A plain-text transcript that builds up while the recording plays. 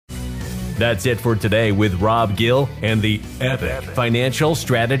That's it for today with Rob Gill and the Epic Financial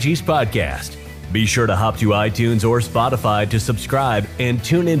Strategies Podcast. Be sure to hop to iTunes or Spotify to subscribe and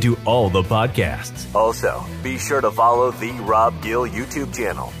tune into all the podcasts. Also, be sure to follow the Rob Gill YouTube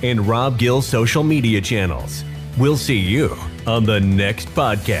channel and Rob Gill social media channels. We'll see you on the next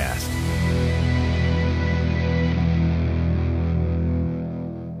podcast.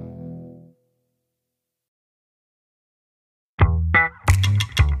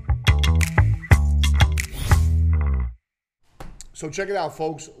 So check it out,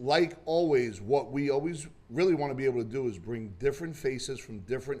 folks. Like always, what we always really want to be able to do is bring different faces from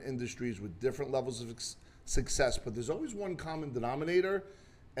different industries with different levels of success. But there's always one common denominator,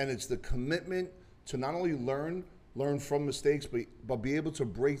 and it's the commitment to not only learn from mistakes, but be able to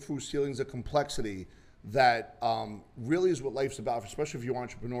break through ceilings of complexity that really is what life's about, especially if you're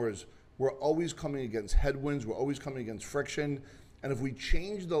entrepreneurs. We're always coming against headwinds. We're always coming against friction. And if we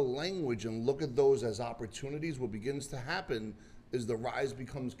change the language and look at those as opportunities, what begins to happen is the rise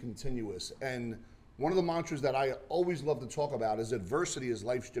becomes continuous. And one of the mantras that I always love to talk about is adversity is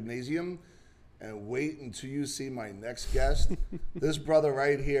life's gymnasium. And wait until you see my next guest. This brother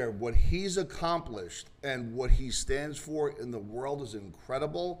right here, what he's accomplished and what he stands for in the world is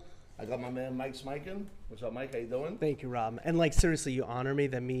incredible. I got my man, Mike Smikun. What's up, Mike? How you doing? Thank you, Rob. And like, seriously, you honor me.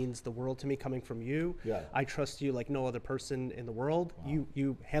 That means the world to me coming from you. Yeah. I trust you like no other person in the world. Wow.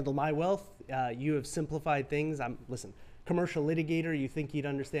 You handle my wealth. You have simplified things. Listen, commercial litigator, you think you'd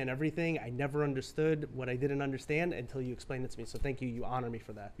understand everything. I never understood what I didn't understand until you explained it to me. So thank you. You honor me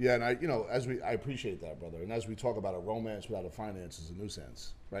for that. Yeah, and I appreciate that, brother. And as we talk about a romance without a finance is a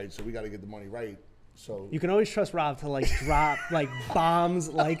nuisance, right? So we got to get the money right. So you can always trust Rob to like drop like bombs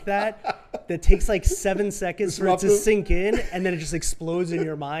like that takes like 7 seconds for it to sink in, and then it just explodes in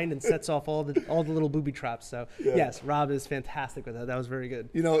your mind and sets off all the little booby traps. So yeah. Yes, Rob is fantastic with that. That was very good.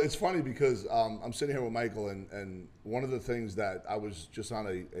 You know, it's funny because I'm sitting here with Michael, and one of the things that I was just on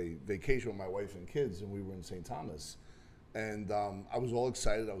a vacation with my wife and kids, and we were in St. Thomas, and I was all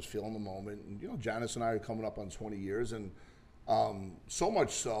excited. I was feeling the moment, and you know, Janice and I are coming up on 20 years, and so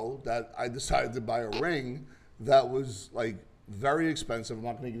much so that I decided to buy a ring that was like very expensive. I'm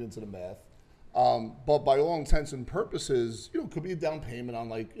not going to get into the math, but by all intents and purposes, you know, it could be a down payment on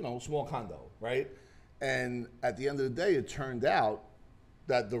like, you know, a small condo, right? And at the end of the day, it turned out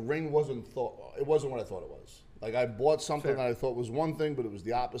that the ring wasn't what I thought it was. Like I bought something that I thought was one thing, but it was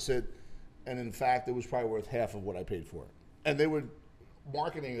the opposite. And in fact, it was probably worth half of what I paid for it. And they were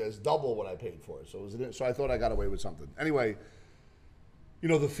marketing it as double what I paid for it. So I thought I got away with something. Anyway, you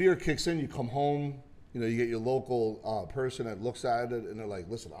know, the fear kicks in. You come home, you know, you get your local person that looks at it, and they're like,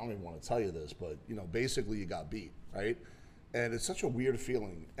 listen, I don't even want to tell you this, but, you know, basically you got beat, right? And it's such a weird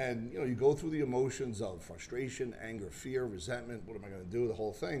feeling. And, you know, you go through the emotions of frustration, anger, fear, resentment. What am I going to do? The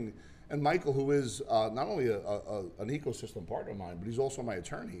whole thing. And Michael, who is not only an ecosystem partner of mine, but he's also my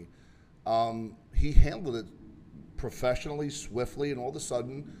attorney, he handled it professionally, swiftly, and all of a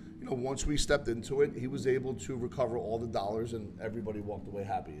sudden, you know, once we stepped into it, he was able to recover all the dollars, and everybody walked away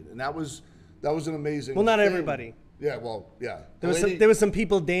happy. And that was an amazing. Well, not thing. Everybody. Yeah, well, yeah. There was some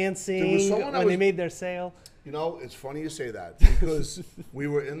people dancing when they made their sale. You know, it's funny you say that because we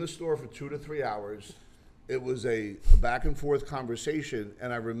were in the store for 2 to 3 hours. It was a back and forth conversation,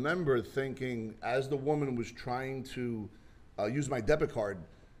 and I remember thinking, as the woman was trying to use my debit card,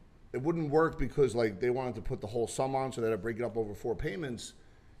 it wouldn't work because like they wanted to put the whole sum on, so they had to break it up over 4 payments.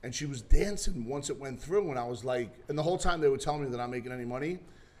 And she was dancing once it went through, and I was like, and the whole time they were telling me that I'm not making any money.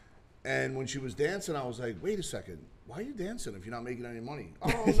 And when she was dancing, I was like, wait a second, why are you dancing if you're not making any money?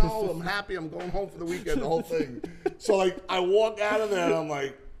 Oh no, I'm happy, I'm going home for the weekend, the whole thing. So like, I walk out of there and I'm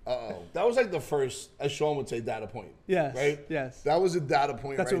like, uh-oh. That was like the first, as Sean would say, data point. Yes, right? Yes. That was a data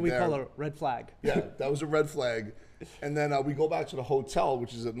point. That's right what we there. call a red flag. Yeah, that was a red flag. And then we go back to the hotel,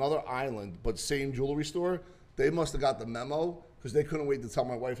 which is another island, but same jewelry store. They must have got the memo because they couldn't wait to tell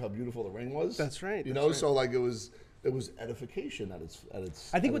my wife how beautiful the ring was. That's right. You know, right. So like it was edification at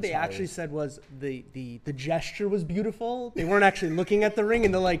its. I think what they actually said was the gesture was beautiful. They weren't actually looking at the ring,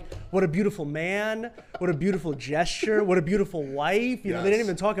 and they're like, "What a beautiful man! What a beautiful gesture! What a beautiful wife!" You know, they didn't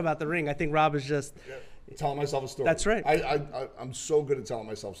even talk about the ring. I think Rob is just. Yeah. Telling myself a story. That's right. I'm so good at telling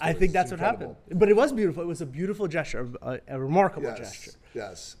myself stories. I think that's what happened. But it was beautiful. It was a beautiful gesture, a remarkable gesture.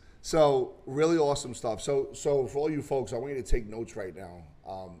 Yes. So really awesome stuff. So for all you folks, I want you to take notes right now.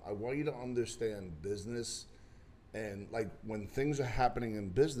 I want you to understand business, and like when things are happening in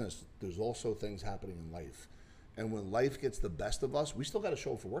business, there's also things happening in life. And when life gets the best of us, we still got to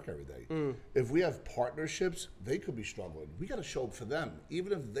show up for work every day. If we have partnerships, they could be struggling. We got to show up for them,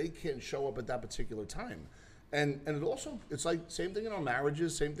 even if they can't show up at that particular time. And it also, it's like same thing in our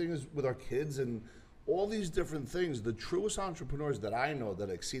marriages, same thing as with our kids and all these different things. The truest entrepreneurs that I know that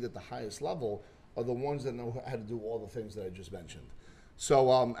exceed at the highest level are the ones that know how to do all the things that I just mentioned.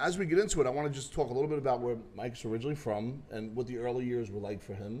 So as we get into it, I want to just talk a little bit about where Mike's originally from and what the early years were like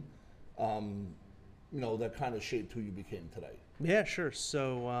for him. That kind of shaped who you became today. Yeah, sure.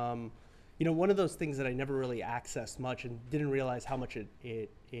 So, one of those things that I never really accessed much and didn't realize how much it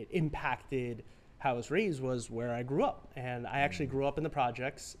impacted how I was raised was where I grew up. And I actually grew up in the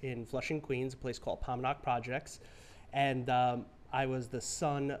projects in Flushing, Queens, a place called Pomnock Projects. And I was the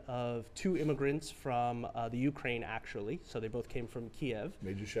son of 2 immigrants from the Ukraine, actually. So they both came from Kiev.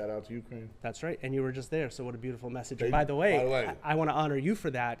 Major shout out to Ukraine. That's right. And you were just there. So what a beautiful message. And by the way, I want to honor you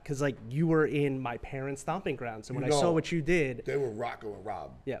for that because you were in my parents' stomping ground. So when I saw what you did. They were rocking with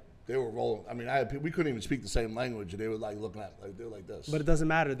Rob. Yeah. They were rolling. I mean, we couldn't even speak the same language, and they were looking at they were like this. But it doesn't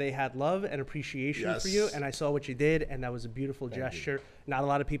matter. They had love and appreciation for you, and I saw what you did, and that was a beautiful gesture. Not a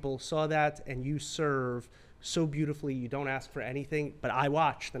lot of people saw that, and you serve so beautifully. You don't ask for anything, but I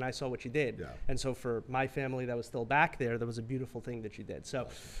watched and I saw what you did. Yeah. And so for my family that was still back there, that was a beautiful thing that you did. So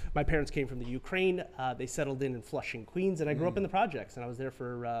my parents came from the Ukraine. They settled in Flushing, Queens, and I grew up in the projects, and I was there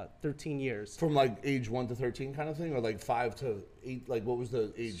for 13 years. From age 1 to 13 kind of thing, or 5 to 8? What was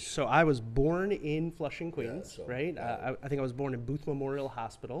the age? So I was born in Flushing, Queens, right? Yeah. I think I was born in Booth Memorial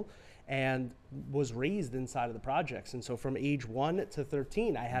Hospital and was raised inside of the projects. And so from age 1 to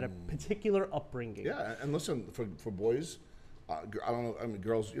 13, I had a particular upbringing. Yeah, and listen, for boys, I don't know, I mean,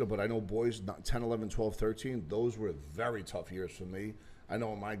 girls, but I know boys, 10, 11, 12, 13, those were very tough years for me. I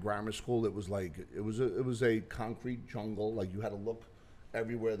know in my grammar school, it was it was a concrete jungle. You had to look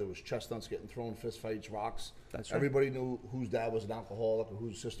everywhere. There was chestnuts getting thrown, fist fights, rocks. That's right. Everybody knew whose dad was an alcoholic or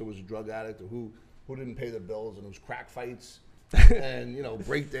whose sister was a drug addict or who didn't pay their bills, and it was crack fights. And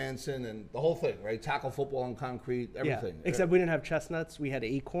break dancing and the whole thing, right? Tackle football on concrete, everything. Yeah. Except we didn't have chestnuts; we had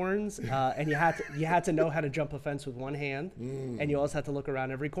acorns, and you had to know how to jump a fence with one hand, and you also had to look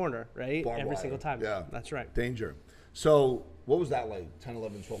around every corner, right? Every single time. Yeah, that's right. Danger. So, what was that like? 10,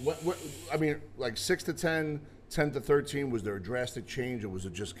 11, 12. I mean, 6 to 10, 10 to 13. Was there a drastic change, or was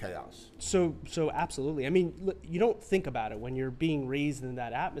it just chaos? So absolutely. I mean, look, you don't think about it when you're being raised in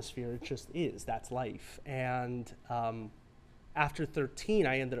that atmosphere. It just is. That's life, and after 13,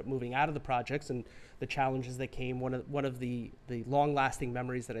 I ended up moving out of the projects and the challenges that came. One of the long-lasting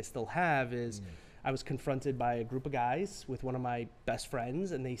memories that I still have is I was confronted by a group of guys with one of my best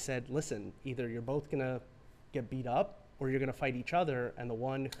friends, and they said, listen, either you're both going to get beat up or you're going to fight each other, and the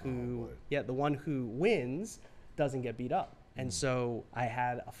one who wins doesn't get beat up. And so I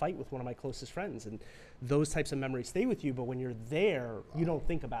had a fight with one of my closest friends, and those types of memories stay with you, but when you're there, you don't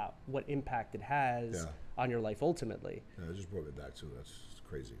think about what impact it has on your life ultimately. Yeah, I just brought it back too. That's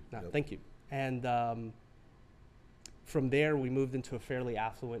crazy. No, Thank you. And from there, we moved into a fairly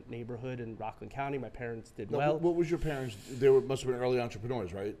affluent neighborhood in Rockland County. My parents did well. What was your parents? Must have been early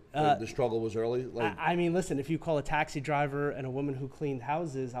entrepreneurs, right? The struggle was early? I mean, listen, if you call a taxi driver and a woman who cleaned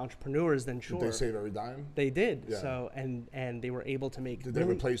houses entrepreneurs, then sure. Did they save every dime? They did. Yeah. So, and they were able to make... Did they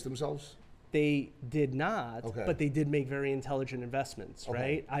replace themselves? They did not, okay. But they did make very intelligent investments, okay.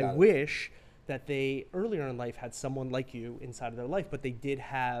 right? I wish that they earlier in life had someone like you inside of their life, but they did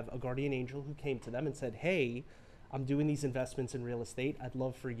have a guardian angel who came to them and said, hey, I'm doing these investments in real estate. I'd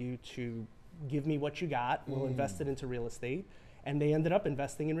love for you to give me what you got. We'll invest it into real estate. And they ended up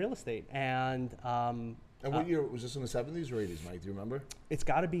investing in real estate. And what year? Was this in the 70s or 80s, Mike? Do you remember? It's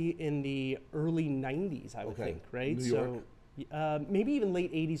got to be in the early 90s, I would think, right? New York? So maybe even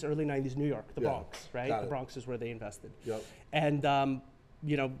late 80s, early 90s, New York, the Bronx, right? The Bronx is where they invested. Yep. And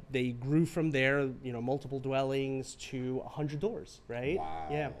they grew from there, multiple dwellings to 100 doors, right? Wow.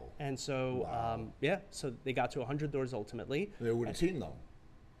 Yeah. And so, so they got to 100 doors ultimately. They were a team, though.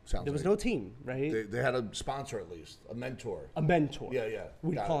 There was no team, right? They had a sponsor at least, a mentor. A mentor. Yeah, yeah.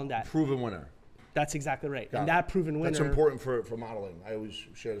 We'd call him that. Proven winner. That's exactly right. And that proven winner. That's important for modeling. I always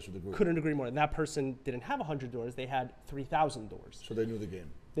share this with the group. Couldn't agree more. And that person didn't have 100 doors. They had 3,000 doors. So they knew the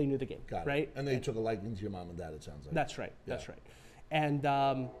game. They knew the game, right? And they took a liking to your mom and dad, it sounds like. That's right. Yeah. That's right. And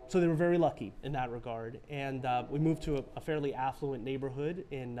so they were very lucky in that regard. And we moved to a fairly affluent neighborhood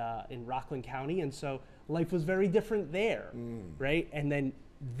in Rockland County. And so life was very different there, right? And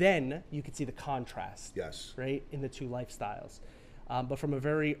then you could see the contrast, right, in the two lifestyles. But from a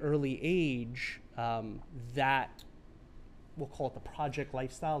very early age, that, we'll call it the project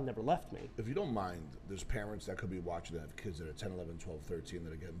lifestyle, never left me. If you don't mind, there's parents that could be watching that have kids that are 10, 11, 12, 13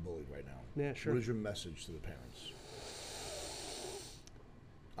 that are getting bullied right now. Yeah, sure. What is your message to the parents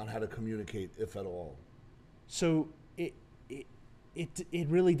on how to communicate, if at all? So It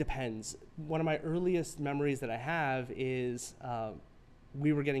really depends. One of my earliest memories that I have is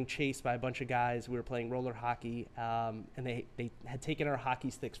we were getting chased by a bunch of guys. We were playing roller hockey, and they had taken our hockey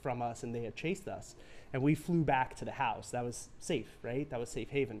sticks from us, and they had chased us. And we flew back to the house. That was safe, right? That was safe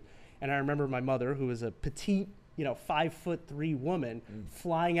haven. And I remember my mother, who was a petite, 5'3" woman,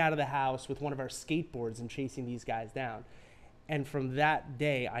 flying out of the house with one of our skateboards and chasing these guys down. And from that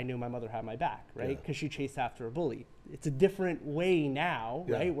day, I knew my mother had my back, right? Because she chased after a bully. It's a different way now,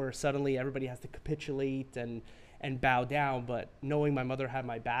 right? Where suddenly everybody has to capitulate and bow down. But knowing my mother had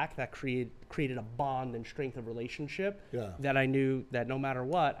my back, that created a bond and strength of relationship that I knew that no matter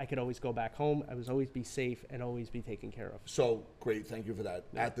what, I could always go back home. I was always be safe and always be taken care of. So great, thank you for that.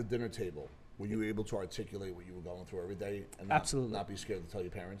 At the dinner table, were you able to articulate what you were going through every day and not be scared to tell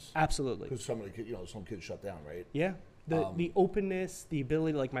your parents? Absolutely. Because some kids shut down, right? Yeah. The openness, the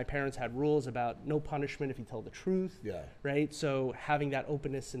ability, like my parents had rules about no punishment if you tell the truth, right? So having that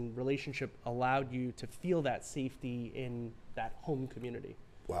openness and relationship allowed you to feel that safety in that home community.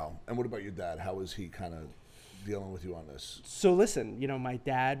 Wow. And what about your dad? How was he kind of dealing with you on this? So listen, my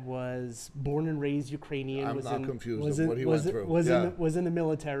dad was born and raised Ukrainian. I'm not confused with what he went through. Was in the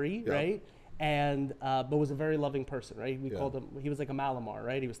military, right? And but was a very loving person, right? We called him. He was like a Malamar,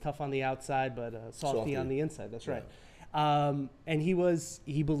 right? He was tough on the outside, but softy on the inside. That's right. And he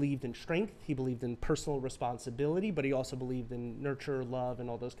believed in strength. He believed in personal responsibility, but he also believed in nurture, love, and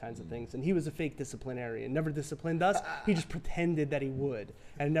all those kinds of things. And he was a fake disciplinarian. Never disciplined us. He just pretended that he would,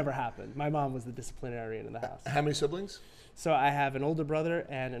 and it never happened. My mom was the disciplinarian in the house. How many siblings? So I have an older brother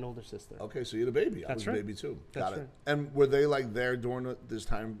and an older sister. Okay, so you're the baby. I was a baby too. Got it. And were they like there during this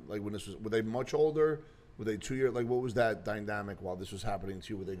time, like when this was? Were they much older? Were they 2 years? Like, what was that dynamic while this was happening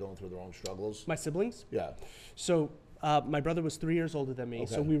to you? Were they going through their own struggles? My siblings? Yeah. So my brother was 3 years older than me,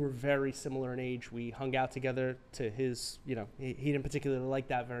 so we were very similar in age. We hung out together to his, he didn't particularly like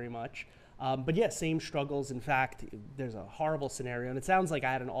that very much. But yeah, same struggles. In fact, there's a horrible scenario, and it sounds like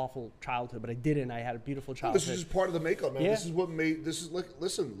I had an awful childhood, but I didn't. I had a beautiful childhood. This is just part of the makeup, man. This is what made,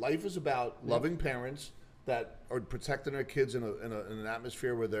 listen, life is about loving parents that are protecting their kids in an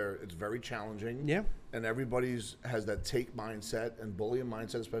atmosphere where it's very challenging. Yeah. And everybody's has that take mindset and bullying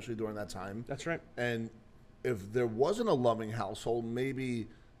mindset, especially during that time. That's right. And if there wasn't a loving household, maybe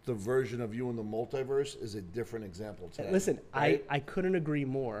the version of you in the multiverse is a different example today. Listen, right? I couldn't agree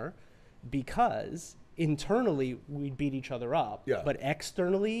more, because internally we'd beat each other up, but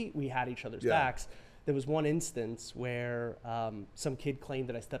externally we had each other's backs. There was one instance where some kid claimed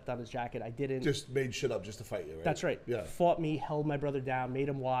that I stepped on his jacket. I didn't. Just made shit up just to fight you, right? That's right. Yeah. Fought me, held my brother down, made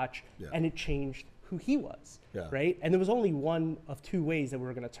him watch, and it changed who he was, right? And there was only one of two ways that we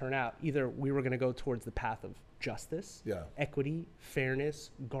were going to turn out. Either we were going to go towards the path of justice, equity, fairness,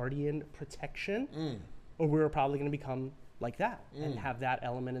 guardian, protection, or we were probably going to become like that and have that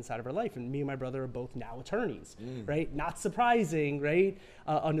element inside of our life. And me and my brother are both now attorneys, right? Not surprising, right?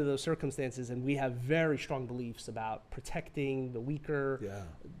 Under those circumstances. And we have very strong beliefs about protecting the weaker,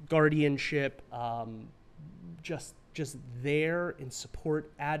 guardianship, just there in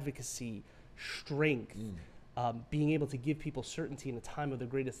support, advocacy, strength, being able to give people certainty in a time of the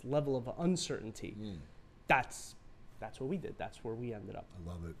greatest level of uncertainty. That's what we did. That's where we ended up. I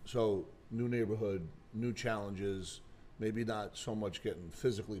love it. So new neighborhood, new challenges, maybe not so much getting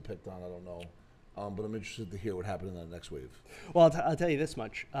physically picked on, I don't know. But I'm interested to hear what happened in that next wave. Well, I'll tell you this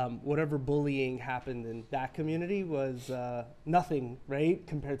much. Whatever bullying happened in that community was nothing, right,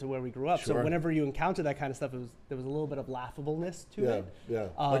 compared to where we grew up. Sure. So whenever you encounter that kind of stuff, there was a little bit of laughableness to it. Yeah.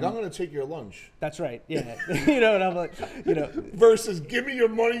 Like, I'm going to take your lunch. That's right, yeah. And I'm like, Versus give me your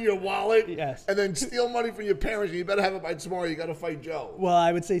money, your wallet, yes, and then steal money from your parents. You better have it by tomorrow. You got to fight Joe. Well,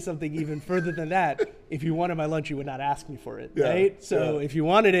 I would say something even further than that. If you wanted my lunch, you would not ask me for it, right? So if you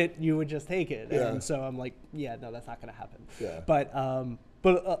wanted it, you would just take it. And so I'm like, no, that's not going to happen. Yeah. But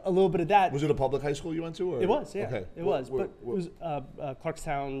a little bit of that. Was it a public high school you went to? Or? It was, yeah. Okay. It was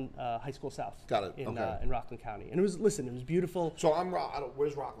Clarkstown High School South. Got it. In Rockland County. And it was beautiful. So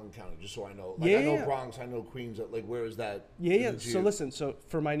where's Rockland County, just so I know? Like, I know Bronx, I know Queens. Like, where is that? Yeah. So listen,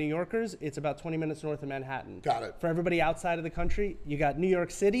 for my New Yorkers, it's about 20 minutes north of Manhattan. Got it. For everybody outside of the country, you got New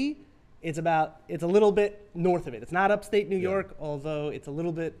York City. It's a little bit north of it. It's not upstate New York, although it's a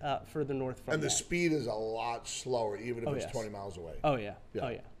little bit further north from And the speed is a lot slower, even if it's 20 miles away. Oh, yeah.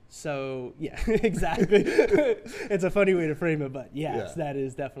 So, exactly. It's a funny way to frame it, but yes, that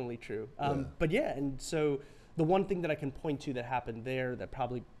is definitely true. But and so the one thing that I can point to that happened there that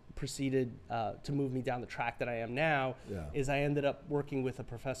probably proceeded to move me down the track that I am now is I ended up working with a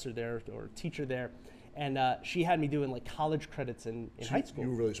professor there or teacher there. And she had me doing like college credits in high school.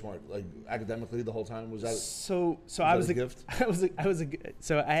 You were really smart, like academically the whole time. Was that I was a gift?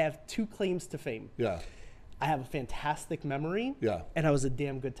 So I have 2 claims to fame. Yeah. I have a fantastic memory. Yeah. And I was a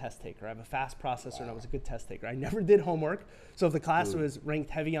damn good test taker. I have a fast processor and I was a good test taker. I never did homework. So if the class was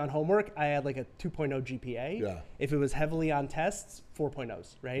ranked heavy on homework, I had like a 2.0 GPA. Yeah. If it was heavily on tests,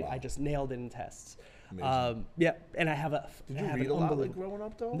 4.0s, right? Wow. I just nailed it in tests. Amazing. Yeah, and I have a. Did you read a lot like growing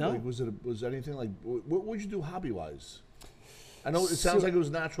up though? No. Like, was anything like what would you do hobby wise? I know it sounds like it was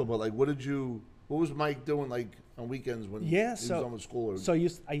natural, but like what was Mike doing like on weekends when he was done with school? So I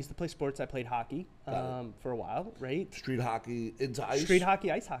used to play sports. I played hockey for a while, right? Street hockey into ice. Street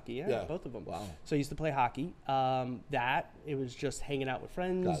hockey, ice hockey, yeah, both of them. Wow. So I used to play hockey. It was just hanging out with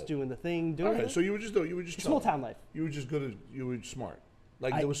friends, doing the thing, doing it. So you were just small town life. You were just you were smart.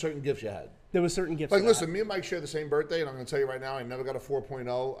 Like there were certain gifts you had. There were certain gifts. Like listen, me and Mike share the same birthday, and I'm going to tell you right now, I never got a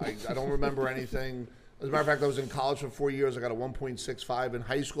 4.0. I don't remember anything. As a matter of fact, I was in college for 4 years. I got a 1.65. In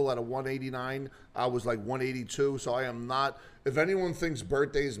high school, at a 189. I was like 182. So I am not. If anyone thinks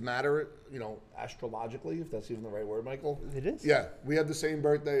birthdays matter, astrologically, if that's even the right word, Michael. It is. Yeah, we had the same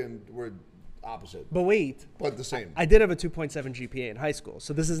birthday, and we're opposite. But wait. But the same. I did have a 2.7 GPA in high school,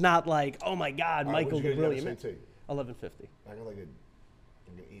 so this is not like, oh my God, Michael the brilliant. 1150. I got like an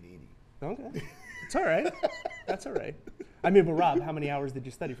 880. Okay. It's all right. That's all right. I mean, but Rob, how many hours did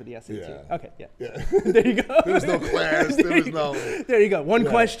you study for the SAT? Yeah. Okay, yeah. There you go. There was no class. There you go. One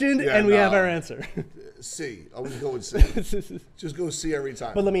question, and we have our answer. C. Always go with C. Just go C every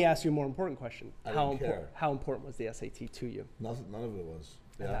time. But let me ask you a more important question. How important was the SAT to you? Nothing. None of it was.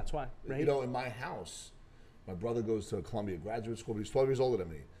 And that's why, right? In my house, my brother goes to Columbia Graduate School, but he's 12 years older than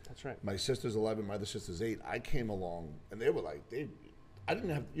me. That's right. My sister's 11. My other sister's 8. I came along, and they were like, I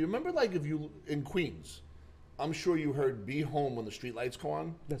didn't have. You remember, like, if you in Queens, I'm sure you heard "Be Home" when the street lights go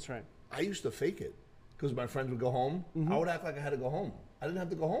on. That's right. I used to fake it because my friends would go home. I would act like I had to go home. I didn't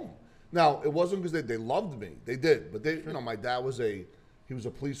have to go home. Now it wasn't because they loved me. They did, but my dad was he was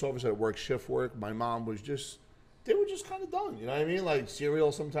a police officer that worked shift work. My mom was just. They were just kind of done. You know what I mean? Like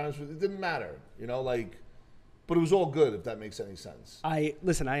cereal sometimes. It didn't matter. But it was all good, if that makes any sense. I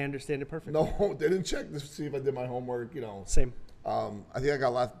understand it perfectly. No, they didn't check to see if I did my homework. Same. I think I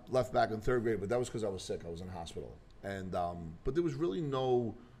got left back in 3rd grade, but that was because I was sick. I was in hospital, and but there was really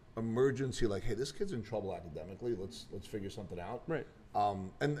no emergency. Like, hey, this kid's in trouble academically. Let's figure something out. Right.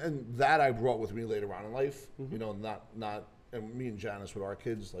 And that I brought with me later on in life. Not and me and Janice with our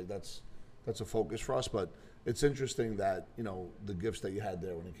kids. Like that's a focus for us. But it's interesting that the gifts that you had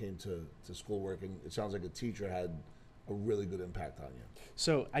there when it came to schoolwork, and it sounds like a teacher had a really good impact on you.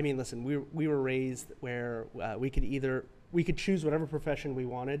 So I mean, listen, we were raised where we could choose whatever profession we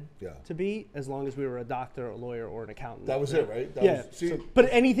wanted to be, as long as we were a doctor, a lawyer, or an accountant. That was it, right? But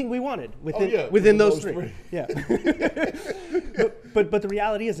anything we wanted within those three. Yeah. but the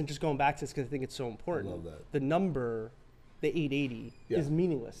reality isn't just going back to this because I think it's so important. I love that. The number, the 880, is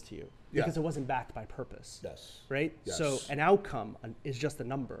meaningless to you because it wasn't backed by purpose. Yes. Right? Yes. So an outcome is just a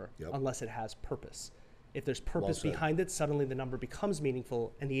number unless it has purpose. If there's purpose behind it, suddenly the number becomes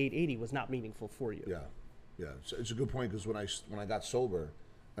meaningful, and the 880 was not meaningful for you. Yeah. Yeah, so it's a good point because when I got sober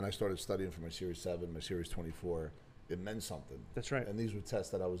and I started studying for my Series 7, my Series 24, it meant something. That's right. And these were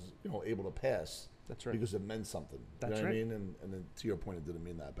tests that I was able to pass. That's right. Because it meant something. That's you know what I mean? And then to your point, it didn't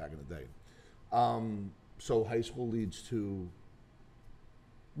mean that back in the day. So high school leads to.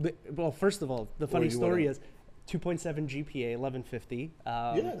 Well, first of all, the funny story is 2.7 GPA, 1150.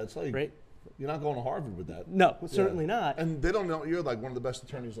 That's like right. You're not going to Harvard with that. No, certainly not. And they don't know you're like one of the best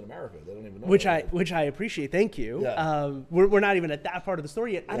attorneys in America. They don't even know. Which I appreciate. Thank you. Yeah. We're not even at that part of the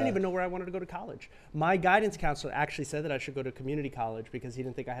story yet. I didn't even know where I wanted to go to college. My guidance counselor actually said that I should go to community college because he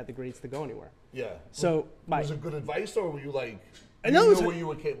didn't think I had the grades to go anywhere. Yeah. So was it good advice, or were you like? You know what you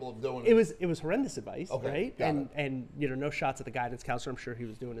were capable of doing. It was horrendous advice, right? Got it. And no shots at the guidance counselor. I'm sure he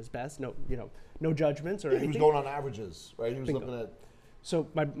was doing his best. No judgments or anything. He was going on averages, right? He was looking at. So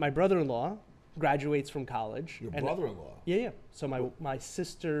my brother-in-law graduates from college. Your brother-in-law? Yeah. So my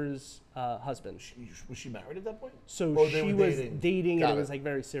sister's husband. Was she married at that point? So she was dating, and it was like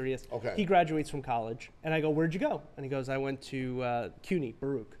very serious. Okay. He graduates from college, and I go, "Where'd you go?" And he goes, "I went to CUNY,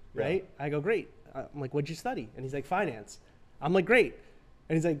 Baruch." Right? I go, "Great." I'm like, "What'd you study?" And he's like, "Finance." I'm like, "Great."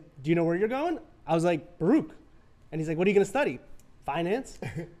 And he's like, "Do you know where you're going?" I was like, "Baruch." And he's like, "What are you going to study?" "Finance."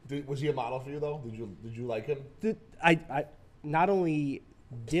 Was he a model for you though? Did you like him? I not only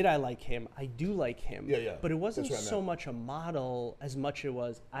Did I like him? I do like him. Yeah, yeah. But it wasn't That's what I so meant. much a model as much it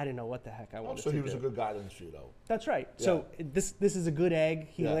was I didn't know what the heck I wanted to do. So he was a good guidance for you, though. That's right. Yeah. So this is a good egg.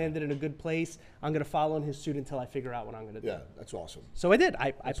 He Yeah. landed in a good place. I'm going to follow in his suit until I figure out what I'm going to do. Yeah, that's awesome. So I did.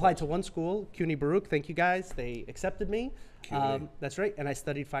 I applied to one school, CUNY Baruch. Thank you guys. They accepted me. CUNY. That's right. And I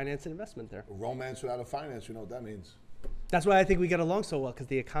studied finance and investment there. Romance without a finance, you know what that means. That's why I think we get along so well, because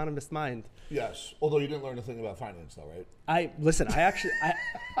the economist mind. Yes, although you didn't learn a thing about finance, though, right? I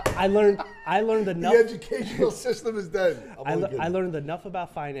learned enough. The educational system is dead. I learned enough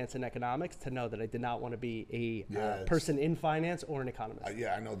about finance and economics to know that I did not want to be a person in finance or an economist.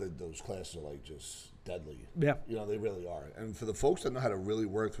 Yeah, I know that those classes are like just deadly. Yeah. You know, they really are. And for the folks that know how to really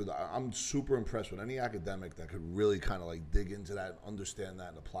work through that, I'm super impressed with any academic that could really kind of like dig into that, understand that,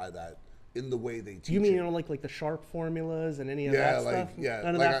 and apply that in the way they teach. You mean it. you don't like the sharp formulas and any of that stuff? Yeah,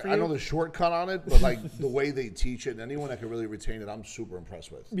 None of like that for I you? know the shortcut on it, but like the way they teach it, and anyone that can really retain it, I'm super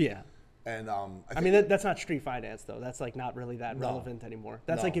impressed with. Yeah. And I mean, that's not street finance, though. That's like not really that relevant anymore.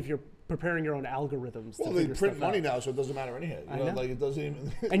 That's like if you're preparing your own algorithms. Well, to they figure print stuff money out. now, so it doesn't matter anyhow. You know, like it doesn't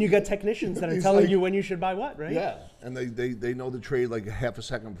even. And you got technicians that are It's telling like- you when you should buy what, right? Yeah, and they know the trade like half a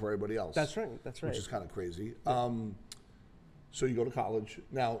second before everybody else. That's right. That's right. Which is kind of crazy. So you go to college.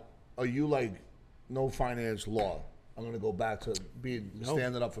 Now, are you like, no finance, law? I'm going to go back to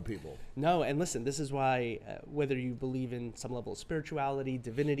standing up for people. No, and listen, this is why whether you believe in some level of spirituality,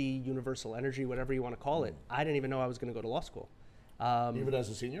 divinity, universal energy, whatever you want to call it, I didn't even know I was going to go to law school. Even as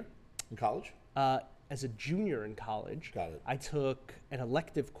a senior in college? As a junior in college, Got it. I took an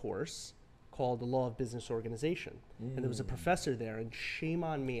elective course called the Law of Business Organization. And there was a professor there, and shame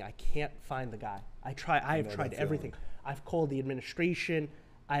on me, I can't find the guy. I have tried everything. I've called the administration.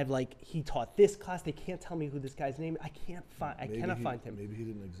 He taught this class. They can't tell me who this guy's name is. I cannot find him. Maybe he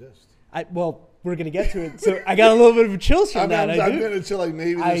didn't exist. Well, we're going to get to it. So I got a little bit of chills from that. I'm going to like,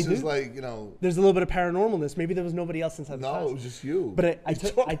 maybe this is like, you know. There's a little bit of paranormalness. Maybe there was nobody else inside the class. No, it was just you. But I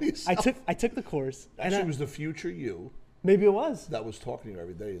took the course. Actually, it was the future you maybe it was. that was talking to you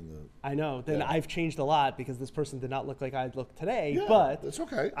every day in the. I know. Then I've changed a lot because this person did not look like I look today. Yeah, but that's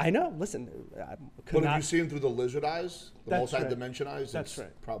okay. I know. Listen, I But could if not. you see him through the lizard eyes, the That's right. multi-dimension eyes, That's it's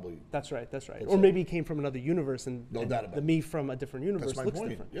right. probably. That's right. That's right. That's Or it. maybe he came from another universe, and No doubt about the it. me from a different universe That's my looks point.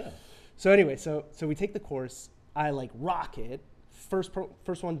 different. Yeah. So anyway, so we take the course. I like rock it. First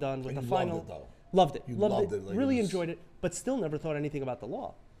one done with And the you final. loved it, though. Loved it. You loved loved it. it, like, really it was- enjoyed it, but still never thought anything about the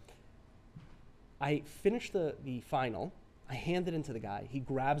law. I finished the final. I hand it into the guy. He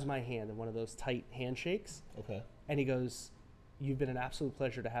grabs my hand in one of those tight handshakes, Okay. and he goes, "You've been an absolute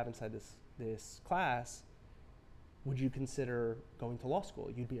pleasure to have inside this class. Would you consider going to law school?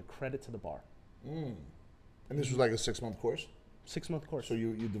 You'd be a credit to the bar." And this was like a 6-month course? 6-month course. So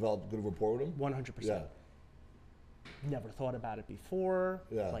you developed a good rapport with him? 100%. Yeah. Never thought about it before.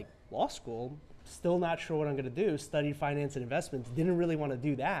 Yeah. Like law school, still not sure what I'm going to do. Studied finance and investments. Didn't really want to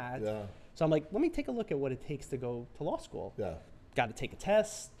do that. Yeah. So I'm like, let me take a look at what it takes to go to law school. Yeah. Got to take a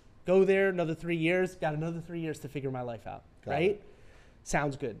test, go there, another 3 years. Got another 3 years to figure my life out. Got right? it.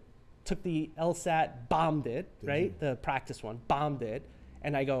 Sounds good. Took the LSAT, bombed it. Did right? you? The practice one, bombed it.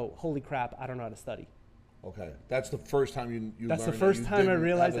 And I go, holy crap, I don't know how to study. Okay. That's the first time you That's the learned that first you time I didn't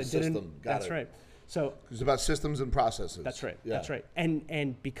realized have I a didn't. system. Got That's it. right. So It's about systems and processes. that's right. Yeah. That's right.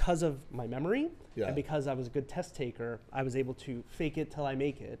 And because of my memory, Yeah. and because I was a good test taker, I was able to fake it till I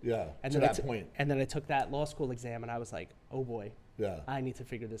make it. Yeah, And to then that point. And then I took that law school exam, and I was like, oh boy, Yeah. I need to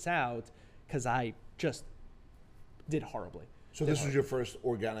figure this out because I just did horribly. So this was your first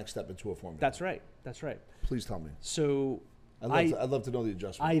organic step into a formula? That's right. That's right. Please tell me. So I'd love to know the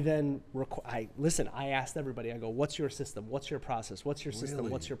adjustment. I then I asked everybody. I go, "What's your system? What's your process? What's your system?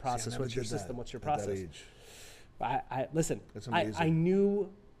 Really? What's your See, I process? never What's your did that system? What's your at that process?" age. Listen. That's I amazing.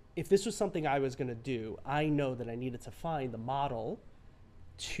 knew if this was something I was going to do, I know that I needed to find the model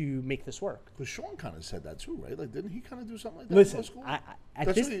to make this work. Because Sean kind of said that too, right? Like, didn't he kind of do something like that in Listen, law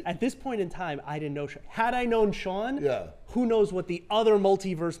school? at this point in time, I didn't know. Had I known Sean, Yeah. who knows what the other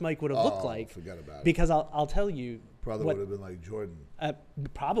multiverse Mike would have looked like? Forget about it. Because I'll tell you, Probably what- would have been like Jordan.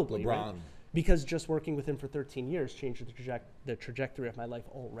 probably right? LeBron. Because just working with him for 13 years changed the trajectory of my life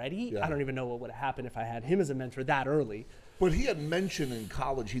already. Yeah. I don't even know what would have happened if I had him as a mentor that early. But he had mentioned in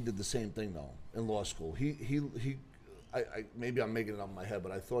college he did the same thing though in law school. I maybe I'm making it up in my head,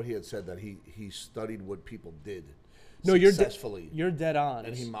 but I thought he had said that he studied what people did No, successfully. you're dead on.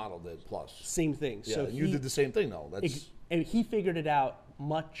 and he modeled it plus. Same thing. Yeah, so and you did the same thing though. That's and he figured it out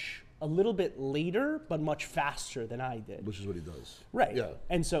much a little bit later, but much faster than I did. Which is what he does. Right. Yeah.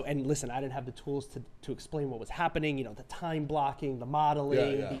 And listen, I didn't have the tools to explain what was happening, you know, the time blocking, the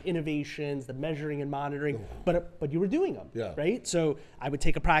modeling, the innovations, the measuring and monitoring, but you were doing them, right? So I would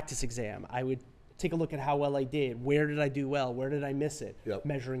take a practice exam. I would take a look at how well I did. Where did I do well? Where did I miss it?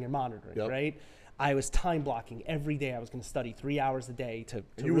 Measuring and monitoring, right? I was time blocking every day. I was going to study 3 hours a day to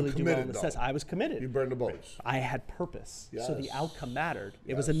really do well in the test. I was committed. You burned the boats. I had purpose. So the outcome mattered.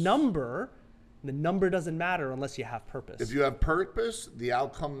 It was a number. The number doesn't matter unless you have purpose. If you have purpose, the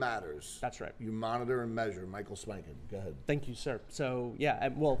outcome matters. That's right. You monitor and measure. Michael Smikun. Go ahead. Thank you, sir. So, yeah,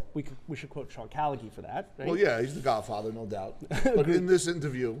 well, we should quote Sean Callaghy for that, right? Well, yeah, he's the godfather, no doubt. But in this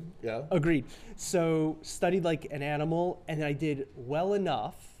interview, Agreed. So, studied like an animal, and I did well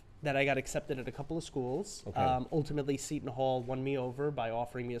enough that I got accepted at a couple of schools. Okay. Ultimately, Seton Hall won me over by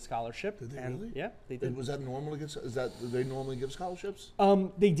offering me a scholarship. Did they really? Yeah, they did. Was that normal? Do they normally give scholarships?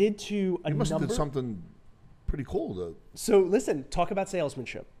 They did to a number. You must have did something pretty cool, though. So listen, talk about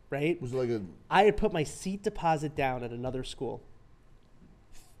salesmanship, right? Was it like I had put my seat deposit down at another school.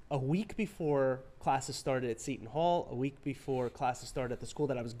 A week before classes started at Seton Hall, a week before classes started at the school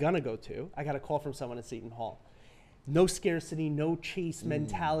that I was gonna go to, I got a call from someone at Seton Hall. No scarcity, no chase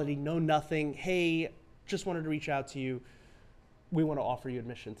mentality, no nothing. Hey, just wanted to reach out to you. We want to offer you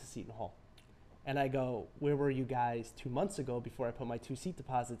admission to Seton Hall. And I go, where were you guys 2 months ago before I put my 2 seat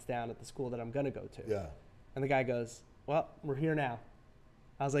deposits down at the school that I'm going to go to? Yeah. And the guy goes, well, we're here now.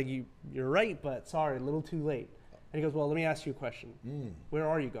 I was like, you're right, but sorry, a little too late. And he goes, well, let me ask you a question. Where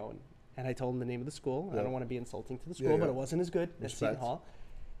are you going? And I told him the name of the school. I don't want to be insulting to the school, but it wasn't as good as Seton Hall.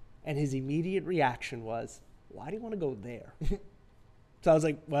 And his immediate reaction was, why do you want to go there? So I was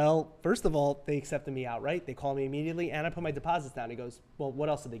like, well, first of all, they accepted me outright. They called me immediately, and I put my deposits down. He goes, well, what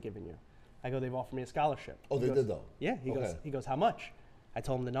else have they given you? I go, they've offered me a scholarship. Oh, they did though? Yeah. He goes, how much? I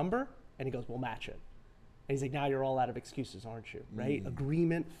told him the number, and he goes, we'll match it. And he's like, now you're all out of excuses, aren't you? Right?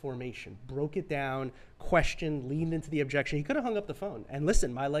 Agreement formation. Broke it down, questioned, leaned into the objection. He could have hung up the phone. And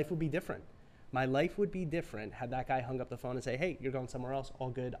listen, my life would be different. My life would be different had that guy hung up the phone and say, hey, you're going somewhere else. All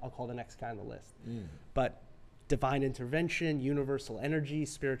good. I'll call the next guy on the list. But divine intervention, universal energy,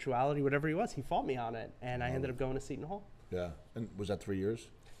 spirituality, whatever he was, he fought me on it. And I ended up going to Seton Hall. Yeah. And was that 3 years?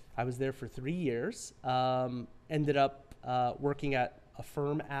 I was there for 3 years. Ended up working at a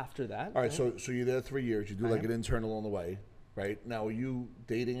firm after that. All right. So you're there 3 years. You do like an intern along the way, right? Now, are you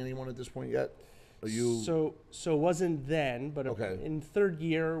dating anyone at this point yet? Are you? So it wasn't then, but in third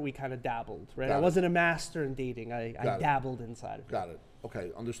year, we kind of dabbled, right? I wasn't a master in dating. I dabbled inside of it. Got it.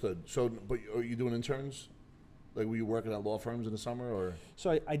 Okay. Understood. So, but are you doing interns? Like, were you working at law firms in the summer, or?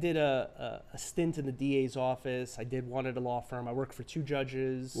 So I did a stint in the DA's office. I did one at a law firm. I worked for 2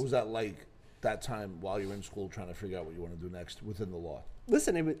 judges. What was that like, that time while you were in school trying to figure out what you want to do next within the law?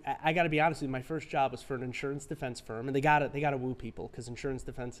 Listen, I got to be honest with you. My first job was for an insurance defense firm, and they got to woo people because insurance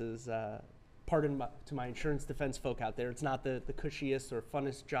defense is, pardon to my insurance defense folk out there, it's not the cushiest or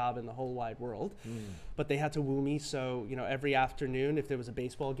funnest job in the whole wide world, but they had to woo me. So, you know, every afternoon, if there was a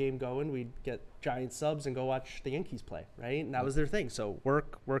baseball game going, we'd get giant subs and go watch the Yankees play, right? And that was their thing. So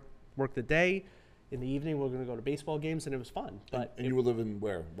work the day. In the evening, we're going to go to baseball games, and it was fun. But and you were living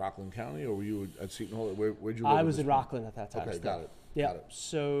where? Rockland County, or were you at Seton Hall? Where'd you live? I was in Rockland at that time. Okay, got it. Yeah. Got it.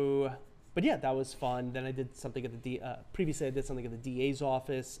 So, but yeah, that was fun. Then I did something at the previously I did something at the DA's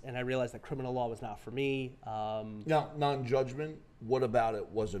office, and I realized that criminal law was not for me. Now, non-judgment. What about it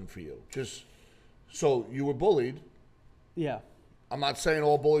wasn't for you? Just so you were bullied. Yeah. I'm not saying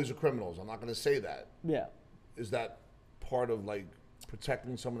all bullies are criminals. I'm not going to say that. Yeah. Is that part of like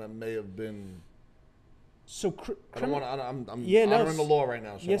protecting someone that may have been? So I'm honoring the law right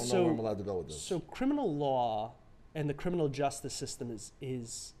now, so I don't know where I'm allowed to go with this. So criminal law and the criminal justice system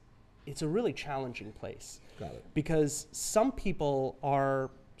is it's a really challenging place. Got it. Because some people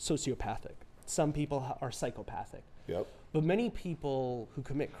are sociopathic. Some people are psychopathic. Yep. But many people who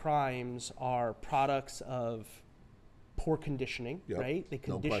commit crimes are products of poor conditioning, right? They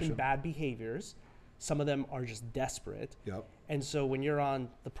condition bad behaviors. Some of them are just desperate. Yep. And so when you're on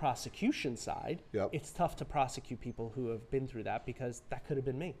the prosecution side, it's tough to prosecute people who have been through that because that could have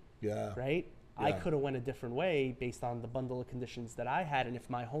been me. Yeah. Right? Yeah. I could have went a different way based on the bundle of conditions that I had. And if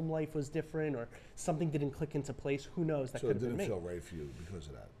my home life was different or something didn't click into place, who knows? That could have been me. So it didn't feel right for you because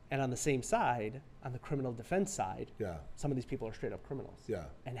of that. And on the same side, on the criminal defense side, some of these people are straight up criminals. Yeah.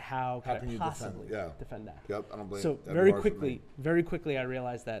 And how can I possibly defend that? Yep, I don't blame So very quickly, I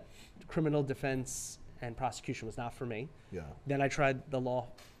realized that criminal defense and prosecution was not for me. Yeah. Then I tried the law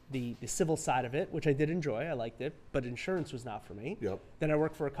the civil side of it, which I did enjoy. I liked it, but insurance was not for me. Yep. Then I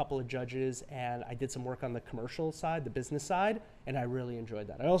worked for a couple of judges, and I did some work on the commercial side, the business side, and I really enjoyed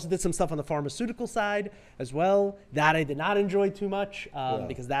that. I also did some stuff on the pharmaceutical side as well. That I did not enjoy too much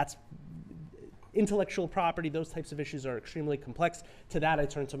because that's intellectual property. Those types of issues are extremely complex. To that, I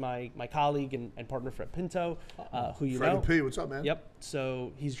turned to my colleague and partner, Fred Pinto, who you know. Freddie P, what's up, man? Yep.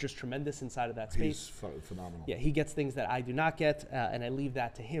 So he's just tremendous inside of that space. He's phenomenal. Yeah, he gets things that I do not get, and I leave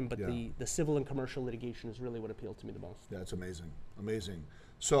that to him. But Yeah. the civil and commercial litigation is really what appealed to me the most. Yeah, it's amazing. Amazing.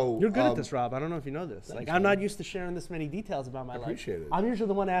 So You're good at this, Rob. I don't know if you know this. Thanks, I'm man. not used to sharing this many details about my life. Appreciate it. I'm usually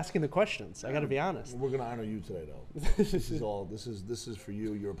the one asking the questions. I got to be honest. We're gonna honor you today, though. This is for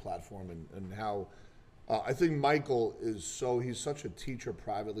you, your platform, and how. I think Michael he's such a teacher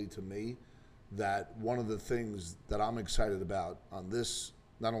privately to me that one of the things that I'm excited about on this,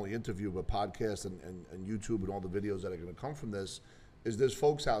 not only interview, but podcast and YouTube and all the videos that are going to come from this, is there's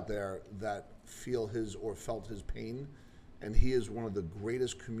folks out there that feel his or felt his pain, and he is one of the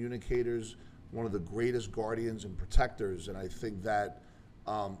greatest communicators, one of the greatest guardians and protectors, and I think that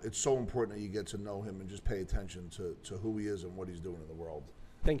it's so important that you get to know him and just pay attention to who he is and what he's doing in the world.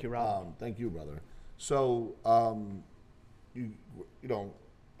 Thank you, Rob. Thank you, brother. So, you know,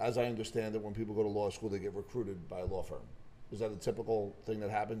 as I understand it, when people go to law school, they get recruited by a law firm. Is that a typical thing that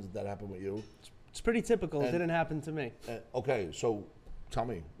happens? Did that happen with you? It's pretty typical. It didn't happen to me. Okay, so tell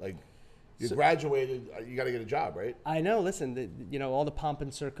me, like, you graduated, you got to get a job, right? I know. Listen, you know, all the pomp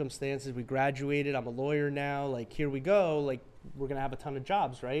and circumstances. We graduated. I'm a lawyer now. Like, here we go. Like, we're going to have a ton of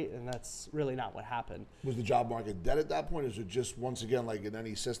jobs, right? And that's really not what happened. Was the job market dead at that point? Or is it just, once again, like in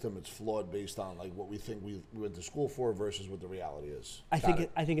any system, it's flawed based on like what we think we went to school for versus what the reality is? I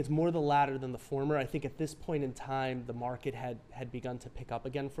think it's more the latter than the former. I think at this point in time, the market had begun to pick up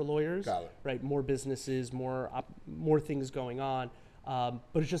again for lawyers. Got it. Right? More businesses, more things going on.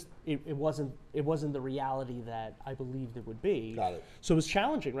 But it wasn't the reality that I believed it would be. Got it. So it was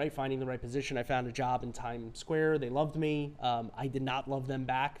challenging, right? Finding the right position. I found a job in Times Square. They loved me. I did not love them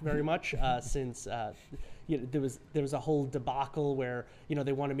back very much since you know, there was a whole debacle where, you know,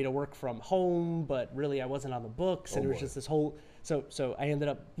 they wanted me to work from home, but really I wasn't on the books, and it was just this whole. So I ended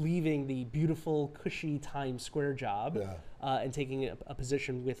up leaving the beautiful, cushy Times Square job and taking a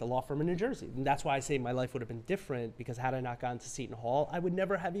position with a law firm in New Jersey. And that's why I say my life would have been different, because had I not gone to Seton Hall, I would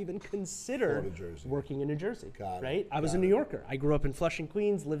never have even considered working in New Jersey. Right? I was a New Yorker. I grew up in Flushing,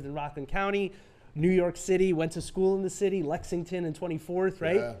 Queens, lived in Rockland County, New York City, went to school in the city, Lexington and 24th,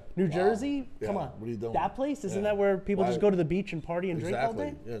 right? Yeah. New Jersey? Yeah. Come on. What are you doing? That place? Isn't that where people just go to the beach and party and drink all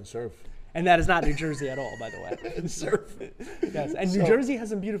day? Yeah, and surf. And that is not New Jersey at all, by the way. And surf. Yes, and New Jersey has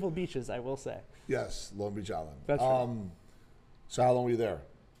some beautiful beaches, I will say. Yes, Long Beach Island. That's right. So how long were you there?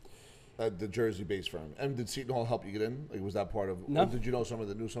 At the Jersey-based firm. And did Seton Hall help you get in? Like, was that part of? No. Or did you know someone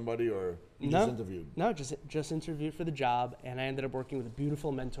that knew somebody, or you just interviewed? No, just interviewed for the job, and I ended up working with a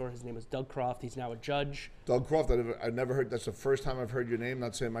beautiful mentor. His name was Doug Croft. He's now a judge. Doug Croft. I never heard. That's the first time I've heard your name.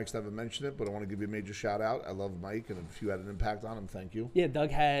 Not saying Mike's never mentioned it, but I want to give you a major shout out. I love Mike, and if you had an impact on him, thank you. Yeah,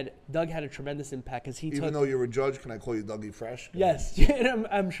 Doug had a tremendous impact because he. Even though you're a judge, can I call you Dougie Fresh? Yes,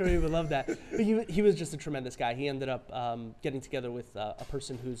 I'm sure he would love that. But he was just a tremendous guy. He ended up getting together with a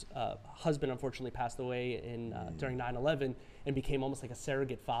person whose husband unfortunately passed away during 9/11, and became almost like a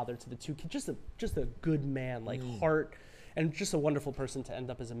surrogate father to the two kids. Just a good man, like heart, and just a wonderful person to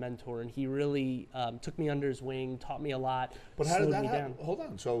end up as a mentor. And he really took me under his wing, taught me a lot. But how did that happen? Hold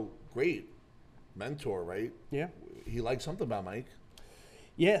on. So great mentor, right? Yeah. He liked something about Mike.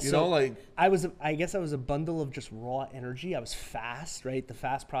 Yeah, you know, like I guess I was a bundle of just raw energy. I was fast, right? The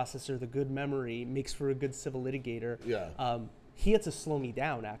fast processor, the good memory makes for a good civil litigator. Yeah. He had to slow me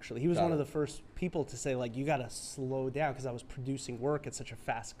down, actually. He was one of the first people to say, like, you got to slow down, because I was producing work at such a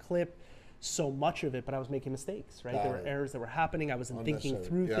fast clip, so much of it, but I was making mistakes, right? There were errors that were happening. I wasn't thinking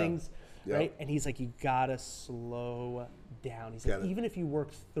through things, right? And he's like, you got to slow down. He's like, even if you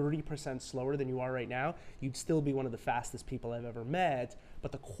work 30% slower than you are right now, you'd still be one of the fastest people I've ever met,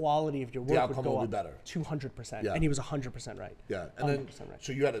 but the quality of your work would go up better. 200%. Yeah. And he was 100% right. Yeah. And then,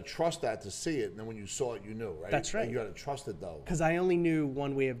 so you had to trust that to see it, and then when you saw it, you knew, right? That's right. And you had to trust it, though. Because I only knew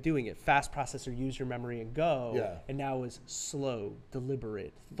one way of doing it. Fast processor, use your memory and go. Yeah. And now it was slow,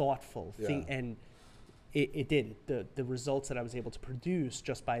 deliberate, thoughtful. And it did. The results that I was able to produce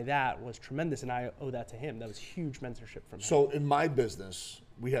just by that was tremendous, and I owe that to him. That was huge mentorship from him. So in my business,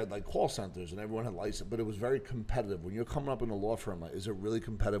 we had like call centers, and everyone had license, but it was very competitive. When you're coming up in a law firm, like, is it really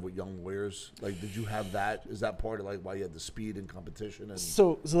competitive with young lawyers? Like, did you have that? Is that part of like why you had the speed and competition? And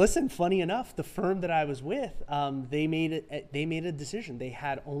so listen, funny enough, the firm that I was with, they made a decision. They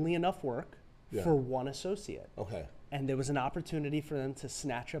had only enough work for one associate. Okay. and there was an opportunity for them to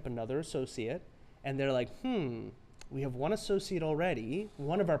snatch up another associate, and they're like, we have one associate already.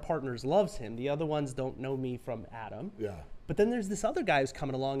 One of our partners loves him. The other ones don't know me from Adam. Yeah. But then there's this other guy who's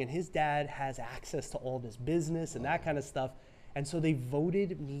coming along, and his dad has access to all this business and that kind of stuff. And so they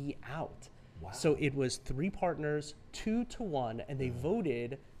voted me out. Wow. So it was 3 partners, 2-1, and they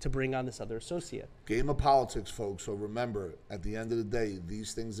voted to bring on this other associate. Game of politics, folks. So remember, at the end of the day,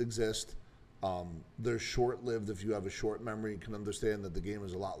 these things exist. They're short-lived. If you have a short memory, you can understand that the game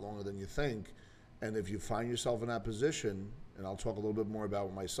is a lot longer than you think. And if you find yourself in that position, and I'll talk a little bit more about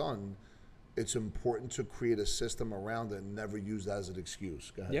with my son, it's important to create a system around it and never use that as an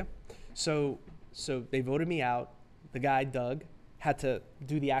excuse. Go ahead. Yeah. So they voted me out. The guy, Doug, had to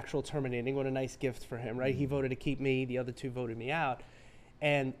do the actual terminating. What a nice gift for him, right? He voted to keep me. The other 2 voted me out.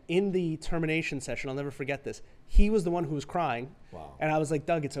 And in the termination session, I'll never forget this, he was the one who was crying. Wow. And I was like,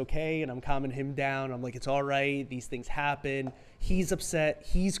 Doug, it's okay. And I'm calming him down. I'm like, it's all right. These things happen. He's upset.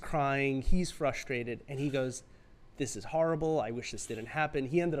 He's crying. He's frustrated. And he goes, this is horrible. I wish this didn't happen.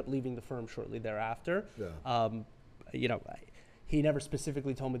 He ended up leaving the firm shortly thereafter. Yeah. He never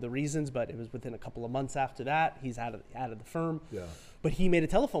specifically told me the reasons, but it was within a couple of months after that. He's out of the firm. Yeah. But he made a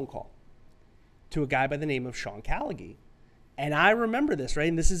telephone call to a guy by the name of Sean Callaghy. And I remember this, right?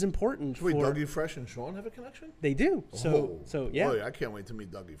 And this is important. Wait, Dougie Fresh and Sean have a connection? They do. So yeah. Boy, I can't wait to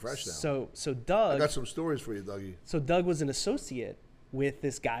meet Dougie Fresh now. So Doug. I got some stories for you, Dougie. So Doug was an associate with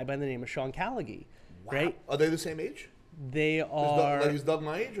this guy by the name of Sean Callaghy, right? Are they the same age? They are. Is Doug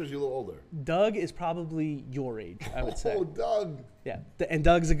my age or is he a little older? Doug is probably your age, I would say. Oh, Doug. Yeah, and